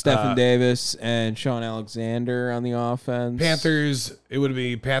 Stephen Davis and Sean Alexander on the offense. Panthers. It would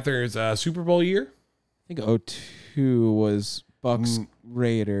be Panthers Super Bowl year. I think 02 was Bucks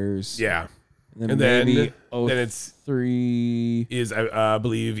Raiders. Yeah, And and maybe then it's 03. is I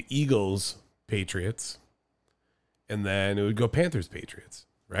believe Eagles Patriots, and then it would go Panthers Patriots,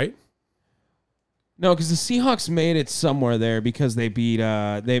 right? No, because the Seahawks made it somewhere there because they beat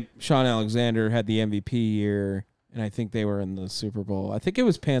Sean Alexander had the MVP year, and I think they were in the Super Bowl. I think it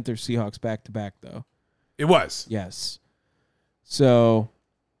was Panthers Seahawks back to back though. It was. Yes. So,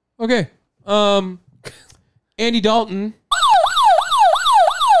 okay. Andy Dalton.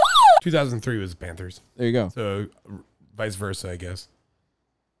 2003 was Panthers. There you go. So vice versa, I guess.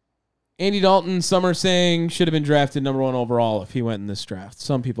 Andy Dalton, some are saying should have been drafted number 1 overall if he went in this draft.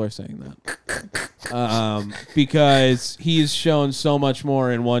 Some people are saying that. Because he's shown so much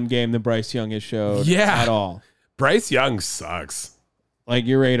more in one game than Bryce Young has showed at all. Bryce Young sucks. Like,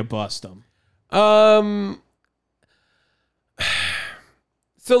 you're ready to bust him. So,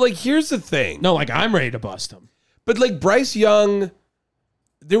 like, here's the thing. No, like, I'm ready to bust him. But, like, Bryce Young,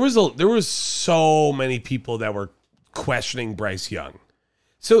 there was so many people that were questioning Bryce Young.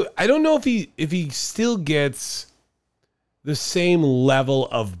 So I don't know if he still gets the same level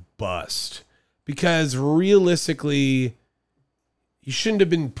of bust, because realistically, he shouldn't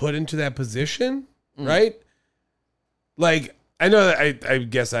have been put into that position, right? Like, I know that I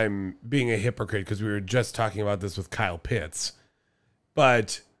guess I'm being a hypocrite because we were just talking about this with Kyle Pitts,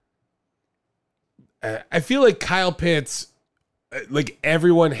 but I feel like Kyle Pitts, like,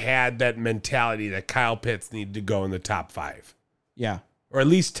 everyone had that mentality that Kyle Pitts needed to go in the top 5. Yeah. Or at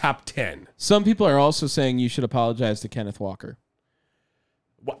least top 10. Some people are also saying you should apologize to Kenneth Walker.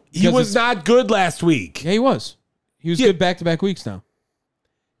 He was not good last week. Yeah, he was. He was good back-to-back weeks now.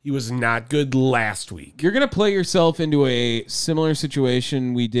 He was not good last week. You're going to play yourself into a similar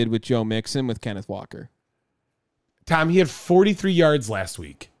situation we did with Joe Mixon with Kenneth Walker. Tom, he had 43 yards last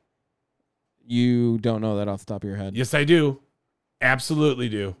week. You don't know that off the top of your head. Yes, I do. Absolutely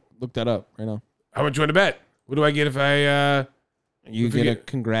do. Look that up right now. How much you want to bet? What do I get if I... You get a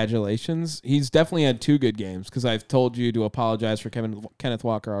congratulations. He's definitely had 2 good games because I've told you to apologize for Kenneth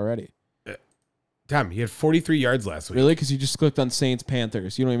Walker already. Tom, he had 43 yards last week. Really? Because you just clicked on Saints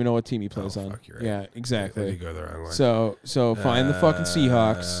Panthers. You don't even know what team he plays on. Fuck, you're right. Yeah, exactly. I did go the wrong one. So find the fucking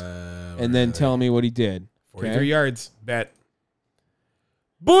Seahawks and then tell me what he did. 43 yards. Bet.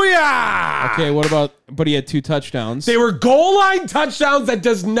 Booyah! Okay, what about? But he had 2 touchdowns. They were goal line touchdowns. That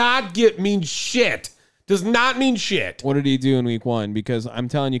does not mean shit. Does not mean shit. What did he do in week 1? Because I'm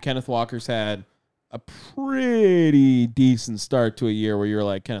telling you, Kenneth Walker's had a pretty decent start to a year where you're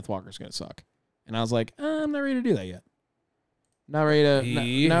like, Kenneth Walker's going to suck. And I was like, I'm not ready to do that yet. Not ready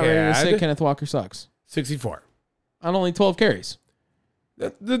to say Kenneth Walker sucks. 64. On only 12 carries.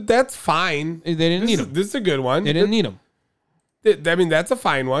 That's fine. They didn't need him. This is a good one. They didn't need him. I mean, that's a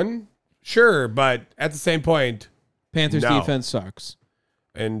fine one. Sure, but at the same point, Panthers no. defense sucks.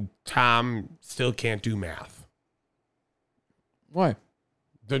 And Tom still can't do math. Why?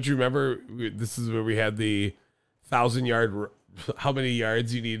 Don't you remember? This is where we had the 1,000-yard. How many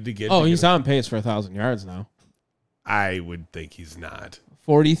yards you needed to get? Oh, he's on pace for 1,000 yards now. I would think he's not.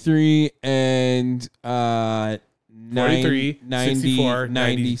 43 and 43, 90, 64,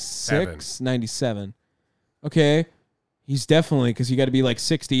 96, 97. Okay. He's definitely, because you got to be like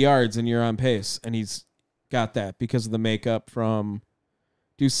 60 yards and you're on pace. And he's got that because of the makeup from,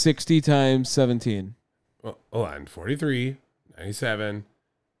 do 60 times 17. Well, hold on. 43, 97,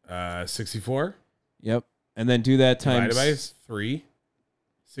 64. Yep. And then do that times. Divided by 3,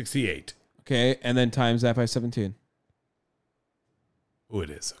 68. Okay. And then times that by 17. Oh, it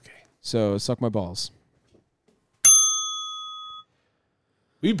is. Okay. So suck my balls.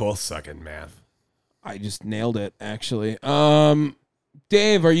 We both suck at math. I just nailed it, actually.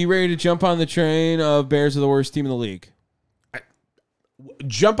 Dave, are you ready to jump on the train of Bears are the worst team in the league?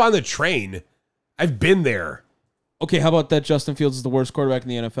 Jump on the train. I've been there. Okay, how about that Justin Fields is the worst quarterback in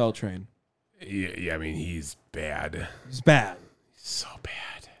the NFL train? Yeah, I mean, he's bad. He's bad. He's so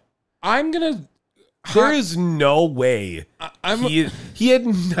bad. I'm going to... There is no way. He had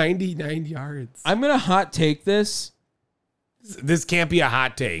 99 yards. I'm going to hot take this. This can't be a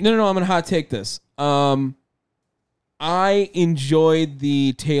hot take. No, I'm going to hot take this. I enjoyed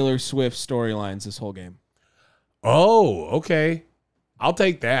the Taylor Swift storylines this whole game. Oh, okay. I'll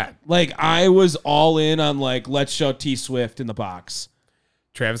take that. Like, I was all in on, like, let's show T Swift in the box.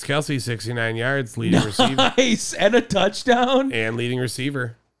 Travis Kelce, 69 yards, leading receiver. Nice. And a touchdown. And leading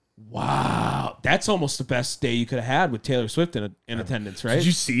receiver. Wow. That's almost the best day you could have had with Taylor Swift in attendance, right? Did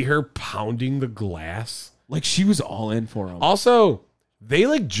you see her pounding the glass? Like, she was all in for him. Also, they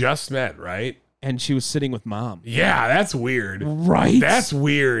like just met, right? And she was sitting with mom. Yeah, that's weird. Right? That's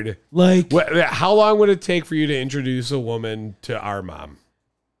weird. Like, How long would it take for you to introduce a woman to our mom?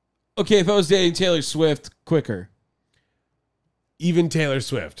 okay, if I was dating Taylor Swift, quicker. Even Taylor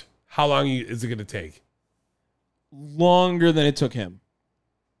Swift, how long is it going to take? Longer than it took him.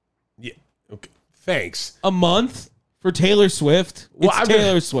 Yeah. Okay. Thanks. A month for Taylor Swift? Well, It's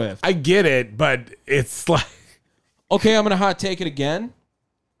Taylor Swift. I get it, but it's like... Okay, I'm going to hot take it again.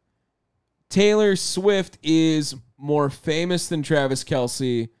 Taylor Swift is more famous than Travis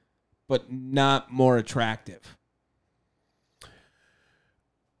Kelce, but not more attractive.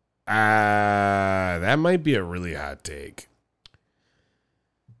 That might be a really hot take.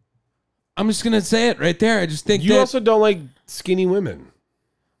 I'm just going to say it right there. I just think You also don't like skinny women.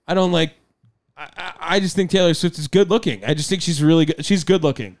 I don't like... I just think Taylor Swift is good looking. I just think she's really good. She's good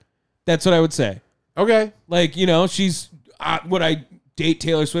looking. That's what I would say. Okay. Like, you know, she's... would I date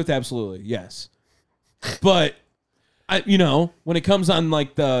Taylor Swift? Absolutely, yes. But, when it comes on,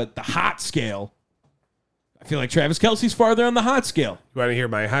 like, the hot scale, I feel like Travis Kelce's farther on the hot scale. You want to hear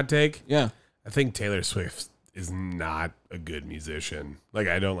my hot take? Yeah. I think Taylor Swift is not a good musician. Like,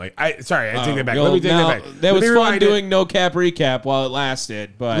 I don't like... I take that back. Let me take that back. That Let was me fun rewind doing no cap recap while it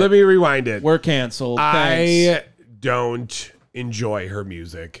lasted, but Let me rewind it. we're canceled. Thanks. I don't enjoy her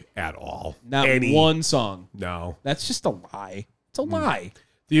music at all. Not one song. No. That's just a lie. It's a lie.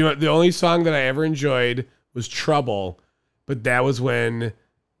 The only song that I ever enjoyed was Trouble, but that was when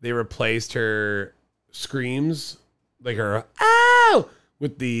they replaced her screams, like her ow,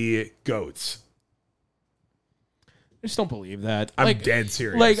 with the goats. I just don't believe that. I'm dead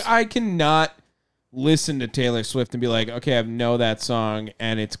serious. Like, I cannot listen to Taylor Swift and be like, okay, I know that song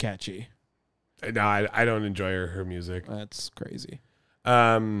and it's catchy. No, I don't enjoy her music. That's crazy.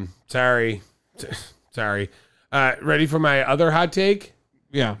 Sorry. Sorry. Ready for my other hot take?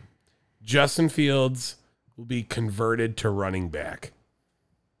 Yeah. Justin Fields will be converted to running back.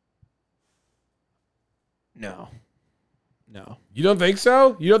 No. You don't think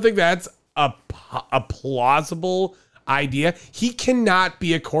so? You don't think that's a plausible idea? He cannot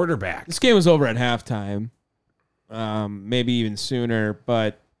be a quarterback. This game was over at halftime. Maybe even sooner,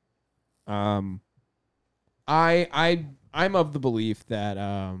 but I'm of the belief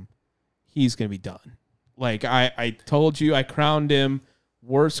that he's going to be done. Like I told you, I crowned him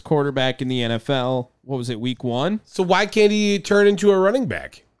worst quarterback in the NFL. What was it, week 1? So why can't he turn into a running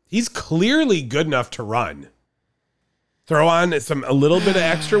back? He's clearly good enough to run. Throw on a little bit of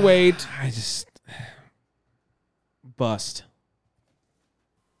extra weight. I just bust.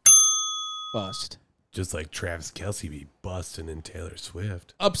 Just like Travis Kelce be busting in Taylor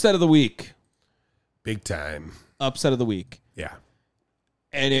Swift. Upset of the week. Big time. Upset of the week. Yeah.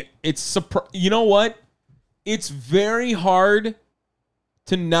 And it's you know what? It's very hard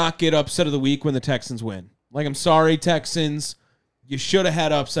to not get upset of the week when the Texans win. Like, I'm sorry, Texans. You should have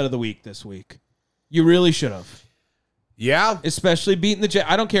had upset of the week this week. You really should have. Yeah. Especially beating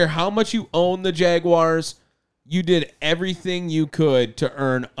the I don't care how much you own the Jaguars. You did everything you could to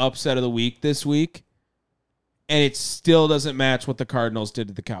earn upset of the week this week. And it still doesn't match what the Cardinals did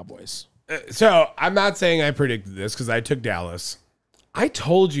to the Cowboys. So I'm not saying I predicted this because I took Dallas. I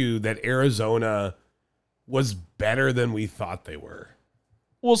told you that Arizona was better than we thought they were.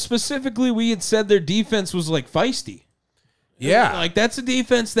 Well, specifically, we had said their defense was like feisty. Yeah. Like, that's a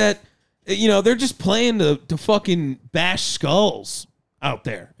defense that, they're just playing to fucking bash skulls out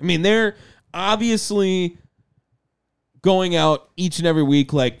there. I mean, they're obviously going out each and every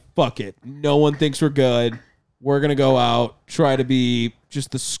week like, fuck it. No one thinks we're good. We're going to go out, try to be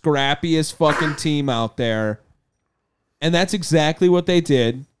just the scrappiest fucking team out there. And that's exactly what they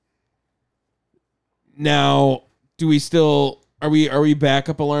did. Now, do we still... Are we back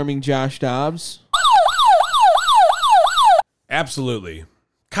up alarming Josh Dobbs? Absolutely.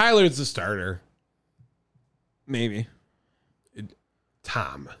 Kyler's the starter. Maybe.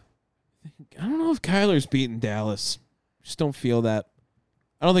 Tom. I don't know if Kyler's beaten Dallas. Just don't feel that.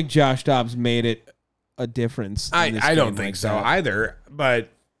 I don't think Josh Dobbs made it a difference. I don't think so either. But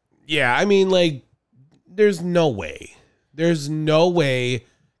yeah, I mean, like, there's no way. There's no way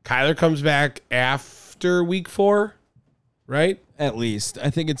Kyler comes back after week 4. Right? At least. I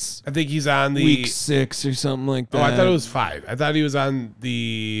think he's on the week 6 or something like that. Oh, I thought it was 5. I thought he was on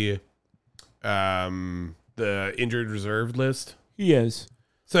the injured reserve list. He is.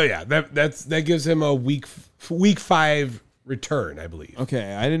 So yeah, that gives him a week 5 return, I believe.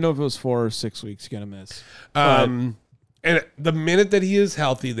 Okay, I didn't know if it was 4 or 6 weeks you're going to miss. And the minute that he is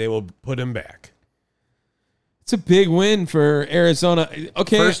healthy, they will put him back. It's a big win for Arizona.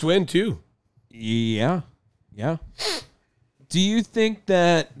 Okay. First win, too. Yeah. Yeah. Do you think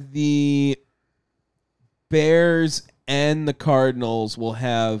that the Bears and the Cardinals will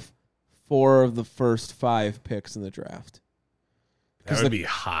have 4 of the first 5 picks in the draft? That would be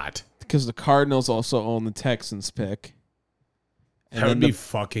hot. Because the Cardinals also own the Texans pick. That would be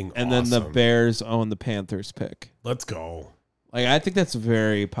fucking awesome. And then the Bears own the Panthers pick. Let's go. Like, I think that's a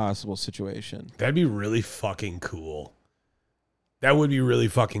very possible situation. That'd be really fucking cool. That would be really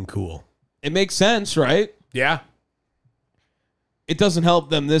fucking cool. It makes sense, right? Yeah. It doesn't help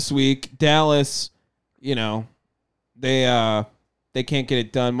them this week. Dallas, you know, they can't get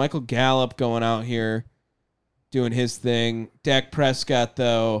it done. Michael Gallup going out here doing his thing. Dak Prescott,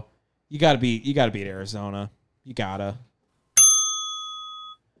 though, you gotta beat Arizona. You gotta.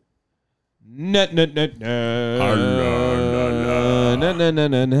 No.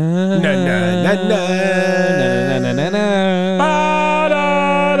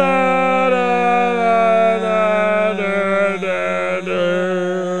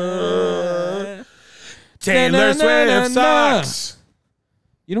 Taylor Swift sucks.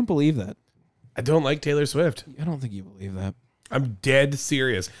 You don't believe that? I don't like Taylor Swift. I don't think you believe that. I'm dead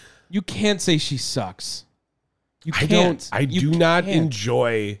serious. You can't say she sucks. You can't. I do not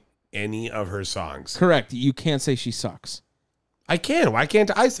enjoy any of her songs. Correct. You can't say she sucks. I can. Why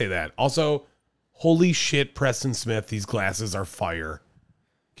can't I say that? Also, holy shit, Preston Smith, these glasses are fire.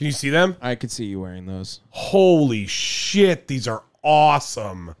 Can you see them? I could see you wearing those. Holy shit, these are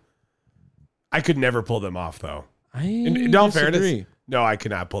awesome. I could never pull them off, though. In all fairness, no, I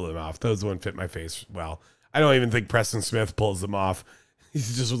could not pull them off. Those wouldn't fit my face well. I don't even think Preston Smith pulls them off. He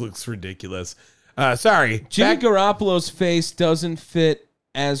just looks ridiculous. Sorry. Jimmy Garoppolo's face doesn't fit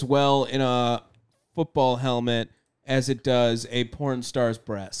as well in a football helmet as it does a porn star's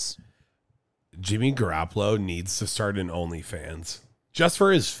breasts. Jimmy Garoppolo needs to start an OnlyFans just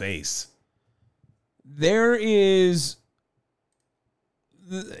for his face. There is...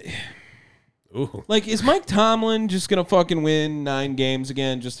 Ooh. Like, is Mike Tomlin just going to fucking win 9 games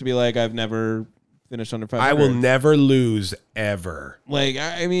again just to be like, I've never finished under 500? I will never lose, ever. Like,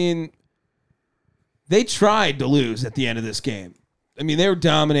 I mean, they tried to lose at the end of this game. I mean, they were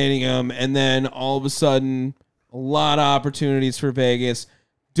dominating him, and then all of a sudden, a lot of opportunities for Vegas.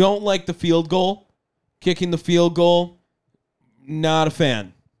 Don't like the field goal. Kicking the field goal, not a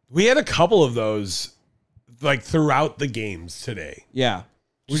fan. We had a couple of those, like, throughout the games today. Yeah.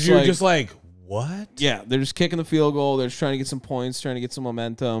 You're just like, what? Yeah, they're just kicking the field goal. They're just trying to get some points, trying to get some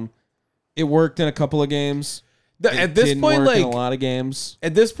momentum. It worked in a couple of games. At this point, like in a lot of games.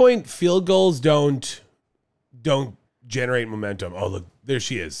 At this point, field goals don't generate momentum. Oh, look, there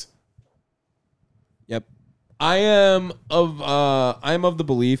she is. Yep. I am of the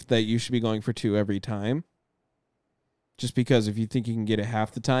belief that you should be going for 2 every time. Just because if you think you can get it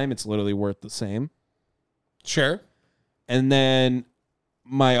half the time, it's literally worth the same. Sure. And then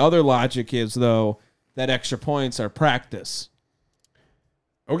my other logic is, though, that extra points are practice.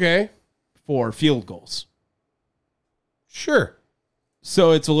 Okay. For field goals. Sure.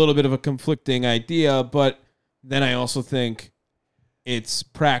 So it's a little bit of a conflicting idea, but then I also think it's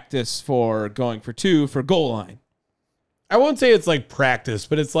practice for going for 2 for goal line. I won't say it's like practice,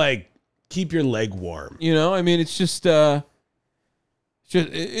 but it's like keep your leg warm. You know, I mean, it's just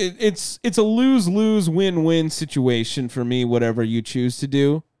it's a lose-lose, win-win situation for me, whatever you choose to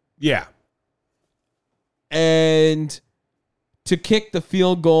do. Yeah. And to kick the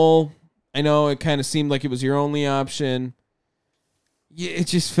field goal, I know it kind of seemed like it was your only option. It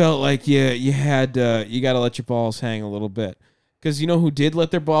just felt like you got to let your balls hang a little bit. Because you know who did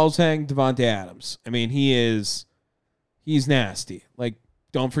let their balls hang? Devontae Adams. I mean, he's nasty. Like,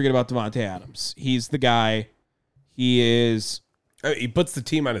 don't forget about Devontae Adams. He's the guy. He puts the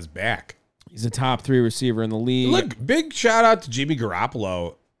team on his back. He's a top 3 receiver in the league. Look, big shout out to Jimmy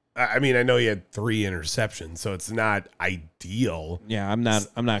Garoppolo. I mean, I know he had 3 interceptions, so it's not ideal. Yeah, I'm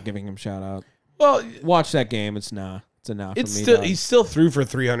not giving him shout out. Well, watch that game. It's enough for me. He still threw for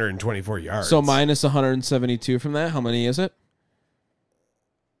 324 yards. So minus 172 from that. How many is it?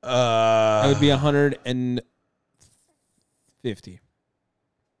 That would be 150.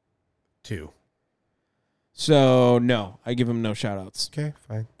 2. So no, I give him no shout outs. Okay,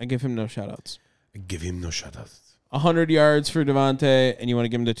 fine. I give him no shout outs. 100 yards for Devontae, and you want to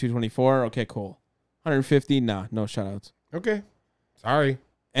give him to 224? Okay, cool. 150? Nah, no shout outs. Okay. Sorry.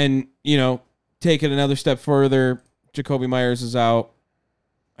 And, take it another step further. Jacoby Myers is out.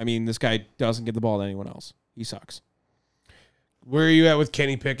 I mean, this guy doesn't get the ball to anyone else. He sucks. Where are you at with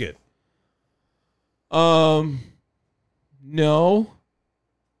Kenny Pickett? No.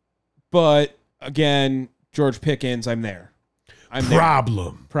 But again, George Pickens, I'm there.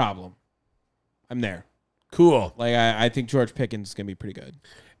 Problem. I'm there. Cool. Like I think George Pickens is gonna be pretty good.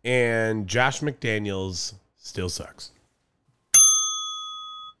 And Josh McDaniels still sucks.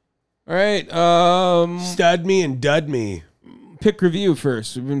 All right. Stud me and dud me. Pick review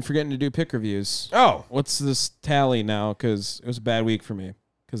first. We've been forgetting to do pick reviews. Oh. What's this tally now? Because it was a bad week for me.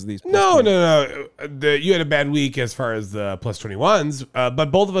 Because of these. No. You had a bad week as far as the plus 21s, but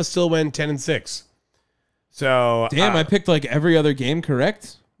both of us still went 10 and 6. So Damn, I picked like every other game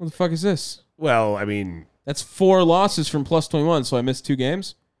correct. What the fuck is this? Well, I mean, That's 4 losses from plus 21, so I missed 2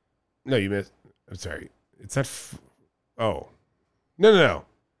 games. no, you missed. I'm sorry. It's not. Oh, no.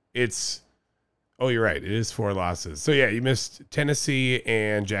 It's. Oh, you're right. It is 4 losses. So yeah, you missed Tennessee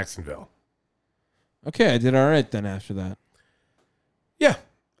and Jacksonville. Okay, I did all right then after that. Yeah.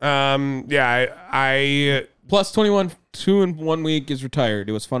 Yeah. I Plus 21, 2 in 1 week is retired.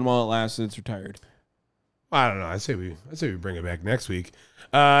 It was fun while it lasted. It's retired. don't know. I say we bring it back next week.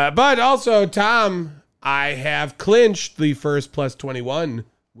 But also, Tom, I have clinched the first plus 21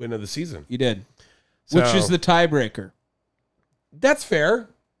 win of the season. You did. Which So- is the tiebreaker. That's fair.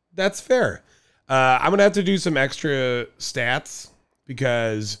 I'm going to have to do some extra stats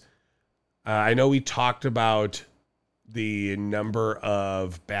because I know we talked about the number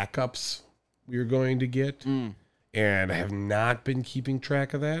of backups we were going to get. And I have not been keeping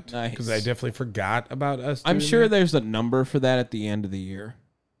track of that Nice. because I definitely forgot about us. I'm doing sure that. there's a number for that at the end of the year.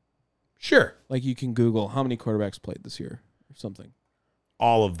 Sure. Like you can Google how many quarterbacks played this year or something.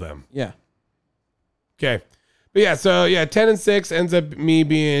 All of them. Yeah. Okay. But yeah, so yeah, 10 and 6 ends up me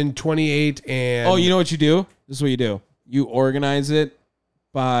being 28 and Oh, you know what you do? This is what you do. You organize it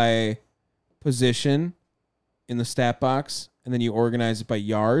by position in the stat box, and then you organize it by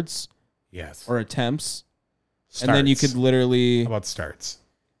yards yes. or attempts. Starts. And then you could literally How about starts?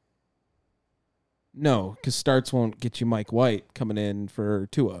 no, because starts won't get you Mike White coming in for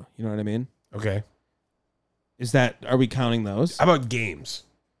Tua. You know what I mean? Okay. Are we counting those? How about games?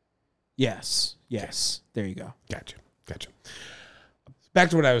 Yes. There you go. Gotcha. Back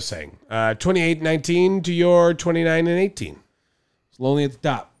to what I was saying. 28-19 to your 29-18. It's lonely at the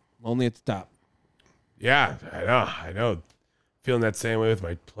top. Yeah, I know. Feeling that same way with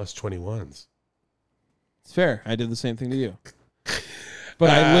my plus 21s. It's fair. I did the same thing to you.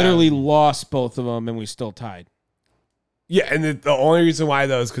 But I literally lost both of them, and we still tied. Yeah, and the only reason why,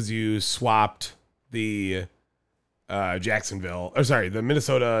 though, is because you swapped the the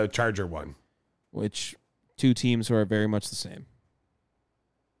Minnesota Charger one. Which 2 teams who are very much the same.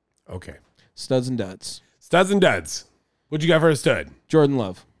 Okay. Studs and duds. Studs and duds. What'd you got for a stud? Jordan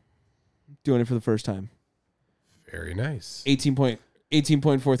Love. Doing it for the first time. Very nice. 18 point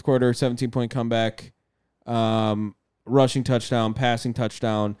fourth quarter, 17-point comeback. Rushing touchdown, passing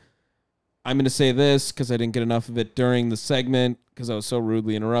touchdown. I'm going to say this because I didn't get enough of it during the segment because I was so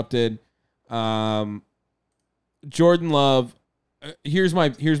rudely interrupted. Jordan Love. Here's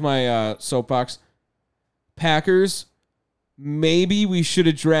my soapbox. Packers. Maybe we should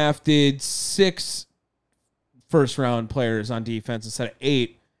have drafted 6 first-round players on defense instead of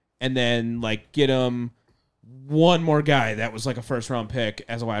 8, and then like get them one more guy that was like a first-round pick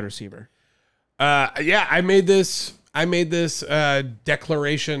as a wide receiver. Yeah, I made this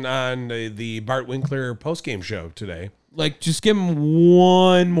declaration on the Bart Winkler postgame show today. Like, just give him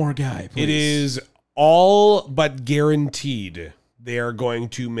one more guy, please. It is all but guaranteed they are going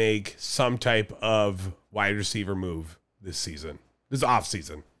to make some type of wide receiver move this off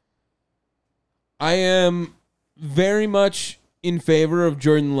season. I am very much in favor of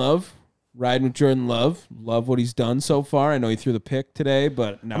Jordan Love. Riding with Jordan Love. Love what he's done so far. I know he threw the pick today,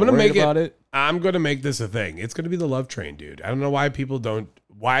 but not worried about it. I'm going to make this a thing. It's going to be the love train, dude. I don't know why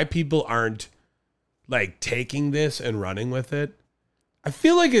people aren't like taking this and running with it. I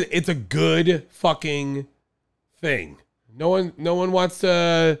feel like it's a good fucking thing. No one wants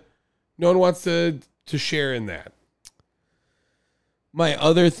to share in that. My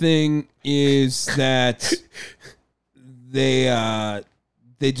other thing is that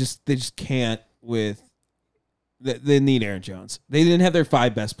they just can't with. They need Aaron Jones. They didn't have their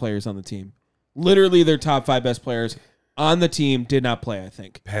 5 best players on the team. Literally, their top 5 best players on the team did not play, I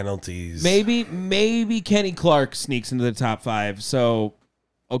think. Penalties. Maybe Kenny Clark sneaks into the top 5. So,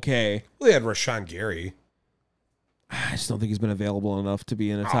 okay. Well, they had Rashawn Gary. I just don't think he's been available enough to be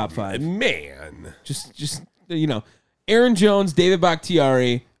in the top 5. Man. Just Aaron Jones, David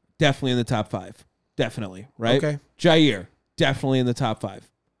Bakhtiari, definitely in the top 5. Definitely, right? Okay. Jair, definitely in the top 5.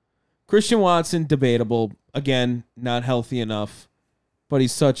 Christian Watson, debatable. Again, not healthy enough, but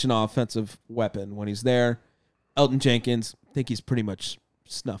he's such an offensive weapon when he's there. Elton Jenkins, I think he's pretty much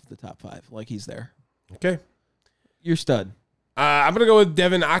snuffed the top 5. Like, he's there. Okay. Your stud. I'm going to go with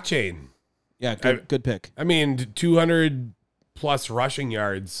Devin Achane. Yeah, good pick. I mean, 200 plus rushing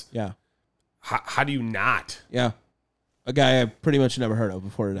yards. Yeah. How do you not? Yeah. A guy I pretty much never heard of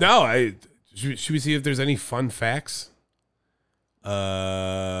before today. No, should we see if there's any fun facts?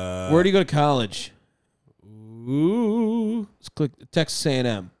 Where do you go to college? Ooh. Let's click Texas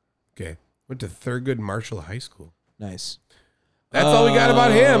A&M. Okay. Went to Thurgood Marshall High School. Nice. That's all we got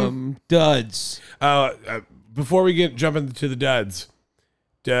about him. Duds. Before we jump into the duds,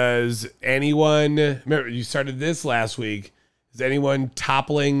 does anyone remember you started this last week? Is anyone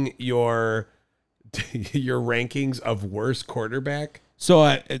toppling your rankings of worst quarterback?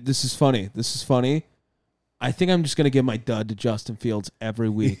 So this is funny. I think I'm just gonna give my dud to Justin Fields every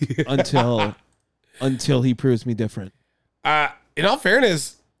week until he proves me different. In all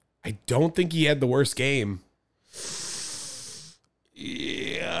fairness, I don't think he had the worst game.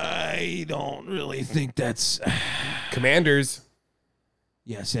 Yeah, I don't really think that's Commanders.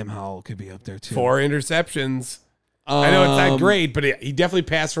 Yeah, Sam Howell could be up there too. 4 interceptions. I know it's not great, but he definitely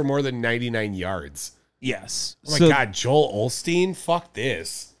passed for more than 99 yards. Yes. Oh my God, Joel Osteen? Fuck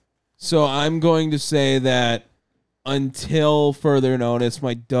this. So I'm going to say that until further notice,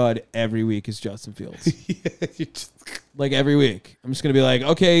 my dud every week is Justin Fields. Like every week. I'm just going to be like,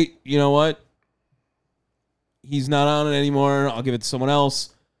 okay, you know what? He's not on it anymore. I'll give it to someone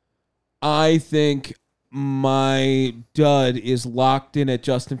else. I think my dud is locked in at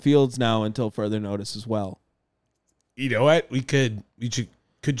Justin Fields now until further notice as well. You know what? We could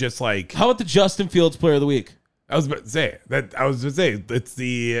just like. How about the Justin Fields Player of the Week? I was about to say it's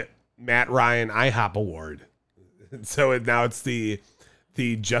the Matt Ryan IHOP Award. So now it's the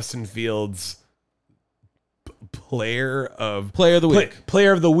Justin Fields Player of the Week.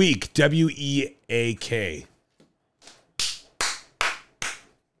 Player of the Week. WEAK.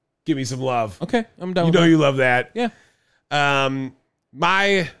 Give me some love. Okay, I'm done. You know you love that. Yeah. My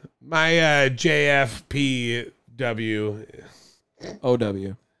JFPW.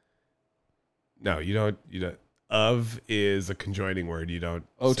 OW. No, you don't. Of is a conjoining word. You don't.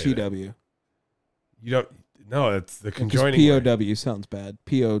 OTW. You don't. No, it's the conjoining word. POW sounds bad.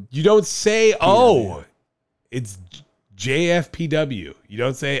 PO. You don't say O. It's JFPW. You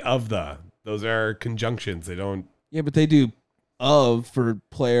don't say of the. Those are conjunctions. They don't. Yeah, but they do of for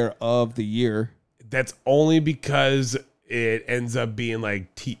player of the year. That's only because it ends up being like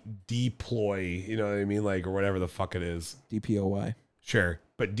deploy. You know what I mean? Like, or whatever the fuck it is. DPOY. Sure.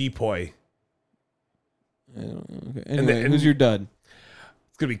 But deploy. I don't know. Okay. Anyway, who's your dud?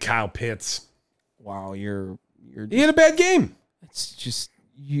 It's going to be Kyle Pitts. Wow, you're he had a bad game. It's just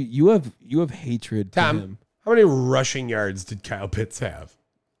you have hatred Tom, to him. How many rushing yards did Kyle Pitts have?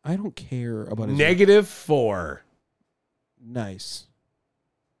 I don't care about his -4. Nice.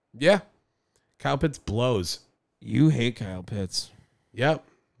 Yeah. Kyle Pitts blows. You hate Kyle Pitts. Yep.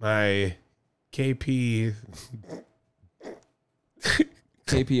 My KP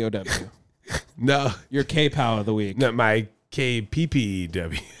KPOW. No. Your K-Pow of the week. No, my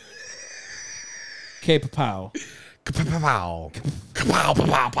KPPW. K-Pow. Kapow.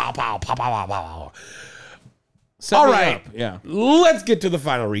 All right. Up. Yeah. Let's get to the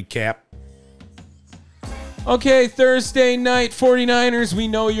final recap. Okay, Thursday night, 49ers, we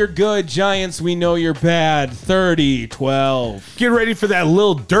know you're good. Giants, we know you're bad. 30-12. Get ready for that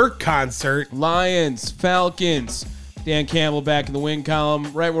Lil Durk concert. Lions, Falcons. Dan Campbell back in the win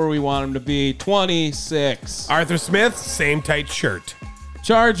column, right where we want him to be. 26. Arthur Smith, same tight shirt.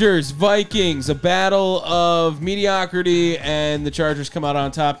 Chargers, Vikings, a battle of mediocrity, and the Chargers come out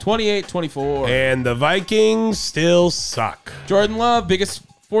on top, 28-24. And the Vikings still suck. Jordan Love, biggest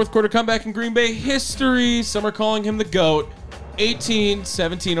fourth quarter comeback in Green Bay history. Some are calling him the GOAT.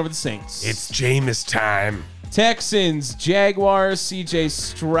 18-17 over the Saints. It's Jameis time. Texans, Jaguars, CJ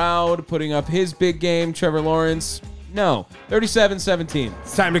Stroud putting up his big game. Trevor Lawrence, no, 37-17.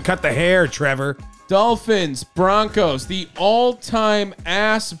 It's time to cut the hair, Trevor. Dolphins, Broncos, the all-time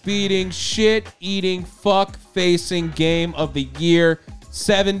ass-beating, shit-eating, fuck-facing game of the year,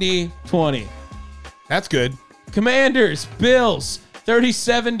 70-20. That's good. Commanders, Bills,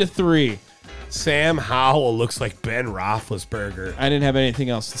 37-3. Sam Howell looks like Ben Roethlisberger. I didn't have anything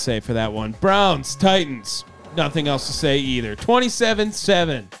else to say for that one. Browns, Titans, nothing else to say either.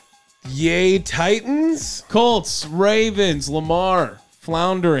 27-7. Yay, Titans. Colts, Ravens, Lamar,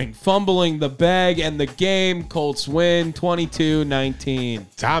 floundering, fumbling the bag and the game. Colts win 22-19.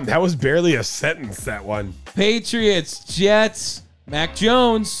 Tom, that was barely a sentence, that one. Patriots, Jets, Mac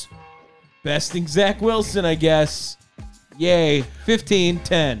Jones, Besting Zach Wilson, I guess. Yay.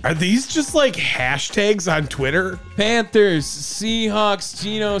 15-10. Are these just like hashtags on Twitter? Panthers, Seahawks,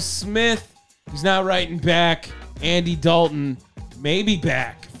 Geno Smith. He's not writing back. Andy Dalton, maybe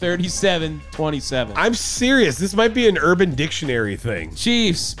back. 37-27. I'm serious. This might be an Urban Dictionary thing.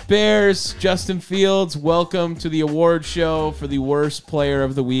 Chiefs, Bears, Justin Fields, welcome to the award show for the worst player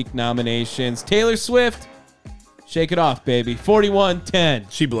of the week nominations. Taylor Swift, shake it off, baby.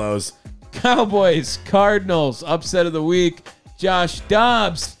 41-10. She blows. Cowboys, Cardinals, upset of the week. Josh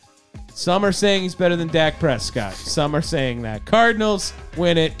Dobbs. Some are saying he's better than Dak Prescott. Some are saying that. Cardinals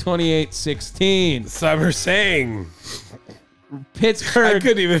win it 28-16. Some are saying. I Pittsburgh,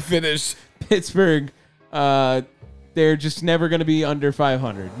 couldn't even finish. Pittsburgh, they're just never going to be under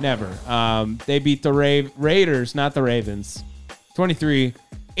 500. Never. They beat the Raiders, not the Ravens.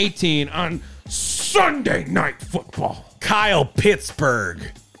 23-18 on Sunday Night Football. Kyle Pittsburgh.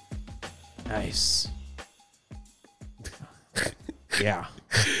 Nice. Yeah.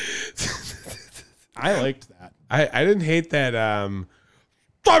 I liked that. I didn't hate that.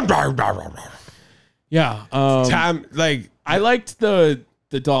 Yeah. Tom, like, I liked the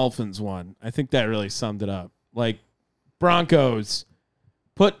Dolphins one. I think that really summed it up. Like, Broncos,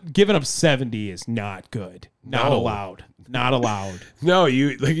 giving up 70 is not good. Not No. allowed. Not allowed. no,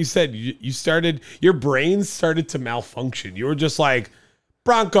 you like you said, you started, your brain started to malfunction. You were just like,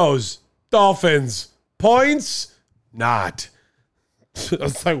 Broncos, Dolphins, points, not. I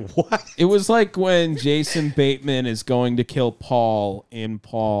was like, what? It was like when Jason Bateman is going to kill Paul in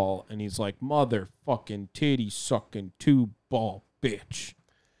Paul, and he's like, motherfucking titty sucking two ball bitch.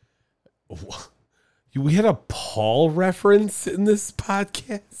 We had a Paul reference in this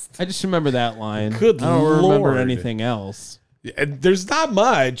podcast. I just remember that line. Good I don't remember Lord. anything else. And there's not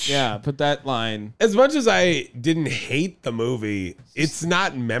much. Yeah, but that line, As much as I didn't hate the movie, it's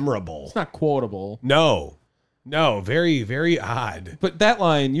not memorable. it's not quotable. No, very, very odd. But that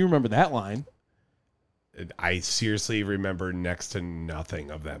line, you remember that line. I seriously remember next to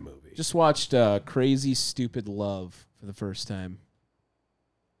nothing of that movie. Just watched Crazy Stupid Love for the first time.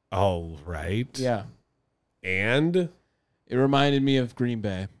 Oh, right. Yeah. And It reminded me of Green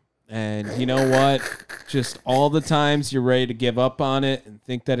Bay. And you know what? Just all the times you're ready to give up on it and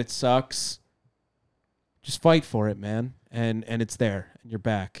think that it sucks, just fight for it, man. And it's there, and you're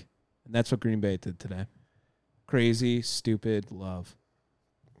back. And that's what Green Bay did today. Crazy, stupid love.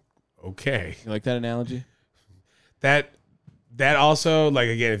 okay. You like that analogy? That also, like,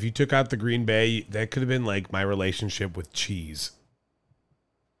 again, if you took out the Green Bay, that could have been like my relationship with cheese.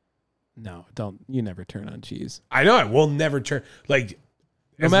 No, don't. You never turn on cheese. I know I will never turn, like,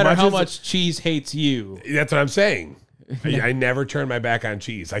 No as matter how as- much cheese hates you. That's what I'm saying. I never turn my back on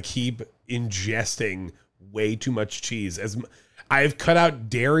cheese. I keep ingesting way too much cheese. I've cut out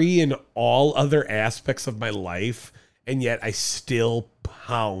dairy in all other aspects of my life, and yet I still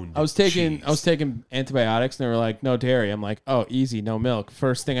pound. I was taking cheese. antibiotics, and they were like, no dairy. I'm like, oh, easy, no milk.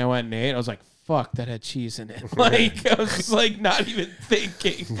 First thing I went and ate, I was like, fuck, that had cheese in it. Like, I was just like, not even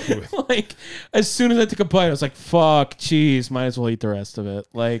thinking. Like, as soon as I took a bite, I was like, fuck, cheese. Might as well eat the rest of it.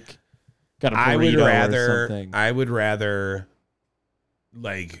 Like, got a burrito or something. I would rather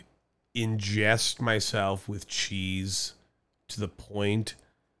like ingest myself with cheese to the point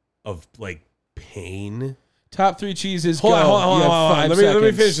of like pain. Top 3 cheeses. Hold go. on, hold You have on. 5 Let me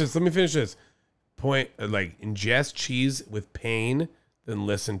seconds. finish this. Point, like, ingest cheese with pain, then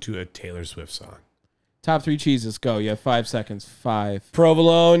listen to a Taylor Swift song. Top 3 cheeses. Go. You have 5 seconds. 5,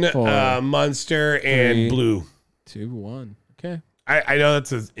 Provolone, 4, Munster, and 3, Blue. 2, 1. Okay. I know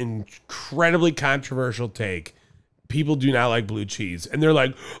that's an incredibly controversial take. People do not like blue cheese. And they're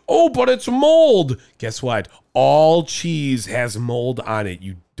like, oh, but it's mold. Guess what? All cheese has mold on it,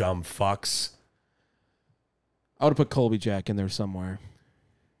 you dumb fucks. I would have put Colby Jack in there somewhere.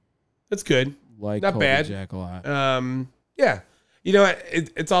 That's good. Like Not Colby bad. Jack a lot. Yeah. You know what?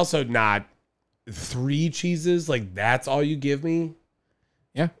 It's also not 3 cheeses. Like, that's all you give me.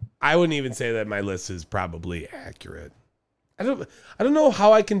 Yeah. I wouldn't even say that my list is probably accurate. I don't know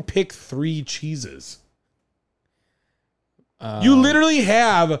how I can pick 3 cheeses. You literally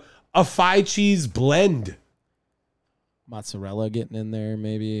have a 5 cheese blend. Mozzarella getting in there,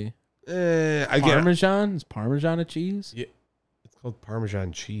 maybe. Again, Parmesan? Is Parmesan a cheese? yeah, it's called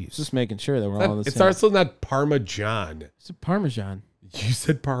Parmesan cheese. Just making sure that we're all on the It same. starts with not Parmesan. It's a Parmesan. You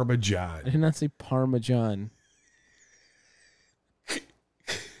said I Parmesan. did not say Parmesan.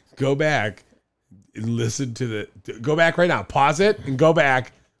 Go back and listen to the. Go back right now. Pause it and go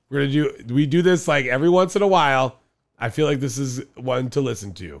back. We do this like every once in a while. I feel like this is one to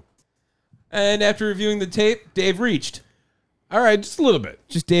listen to. And after reviewing the tape, Dave reached. All right, just a little bit.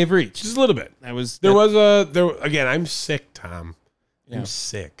 Just Dave Reach. Just a little bit. There I'm sick, Tom. Yeah. I'm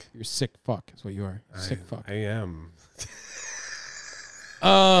sick. You're sick fuck is what you are. Sick fuck. I am.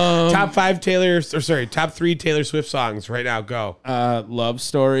 Top top 3 Taylor Swift songs right now. Go. Love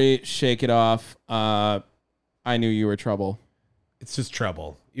Story, Shake It Off. I Knew You Were Trouble. It's just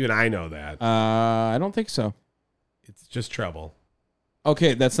Trouble. Even I know that. I don't think so. It's just Trouble.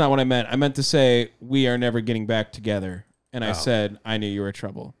 Okay, that's not what I meant. I meant to say We Are Never Getting Back Together, and I said I Knew You Were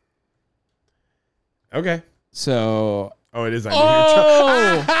Trouble. Okay. So. Oh, it is. I Knew You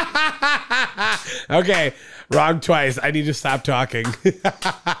Were Trouble. Okay, wrong twice. I need to stop talking.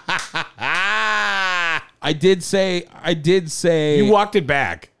 I did say. You walked it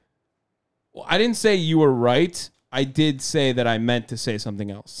back. Well, I didn't say you were right. I did say that I meant to say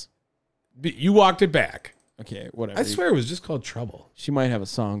something else. You walked it back. Okay, whatever. I swear it was just called Trouble. She might have a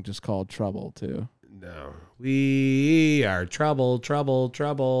song just called Trouble, too. No. We are trouble, trouble,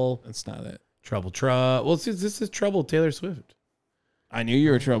 trouble. That's not it. Trouble. Well, see, this is Trouble, Taylor Swift. I Knew You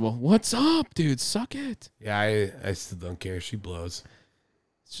Were Trouble. What's up, dude? Suck it. Yeah, I still don't care. She blows.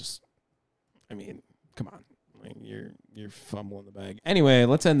 It's just, I mean, come on. Like, you're fumbling the bag. Anyway,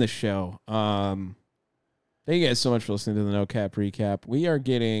 let's end the show. Thank you guys so much for listening to the No Cap Recap. We are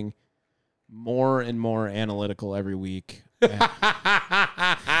getting more and more analytical every week.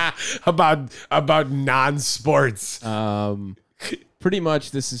 about non-sports. Pretty much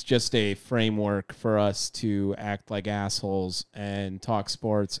this is just a framework for us to act like assholes and talk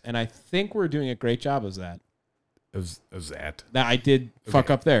sports, and I think we're doing a great job of that. Of that. Now, I did fuck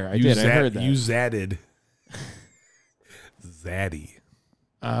up there. I heard that. You zatted. Zaddy.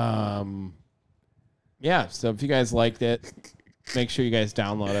 Yeah, so if you guys liked it, make sure you guys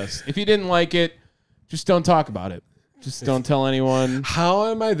download us. If you didn't like it, just don't talk about it. Just don't tell anyone. How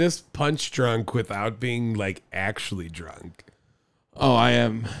am I this punch drunk without being like actually drunk? Oh, I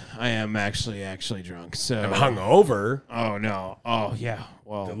am actually drunk. So I'm hungover. Oh no. Oh yeah.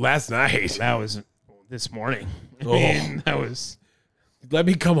 Well, last night. That was this morning. I mean, that was. Let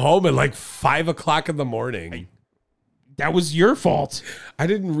me come home at like 5 o'clock in the morning. That was your fault. I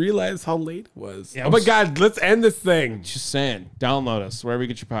didn't realize how late it was. Yeah, oh my God, let's end this thing. Just saying, download us wherever you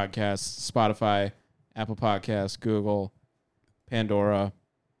get your podcasts: Spotify, Apple Podcasts, Google, Pandora,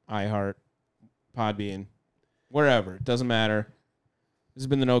 iHeart, Podbean, wherever. It doesn't matter. This has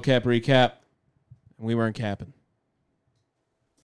been the No Cap Recap, and we weren't capping.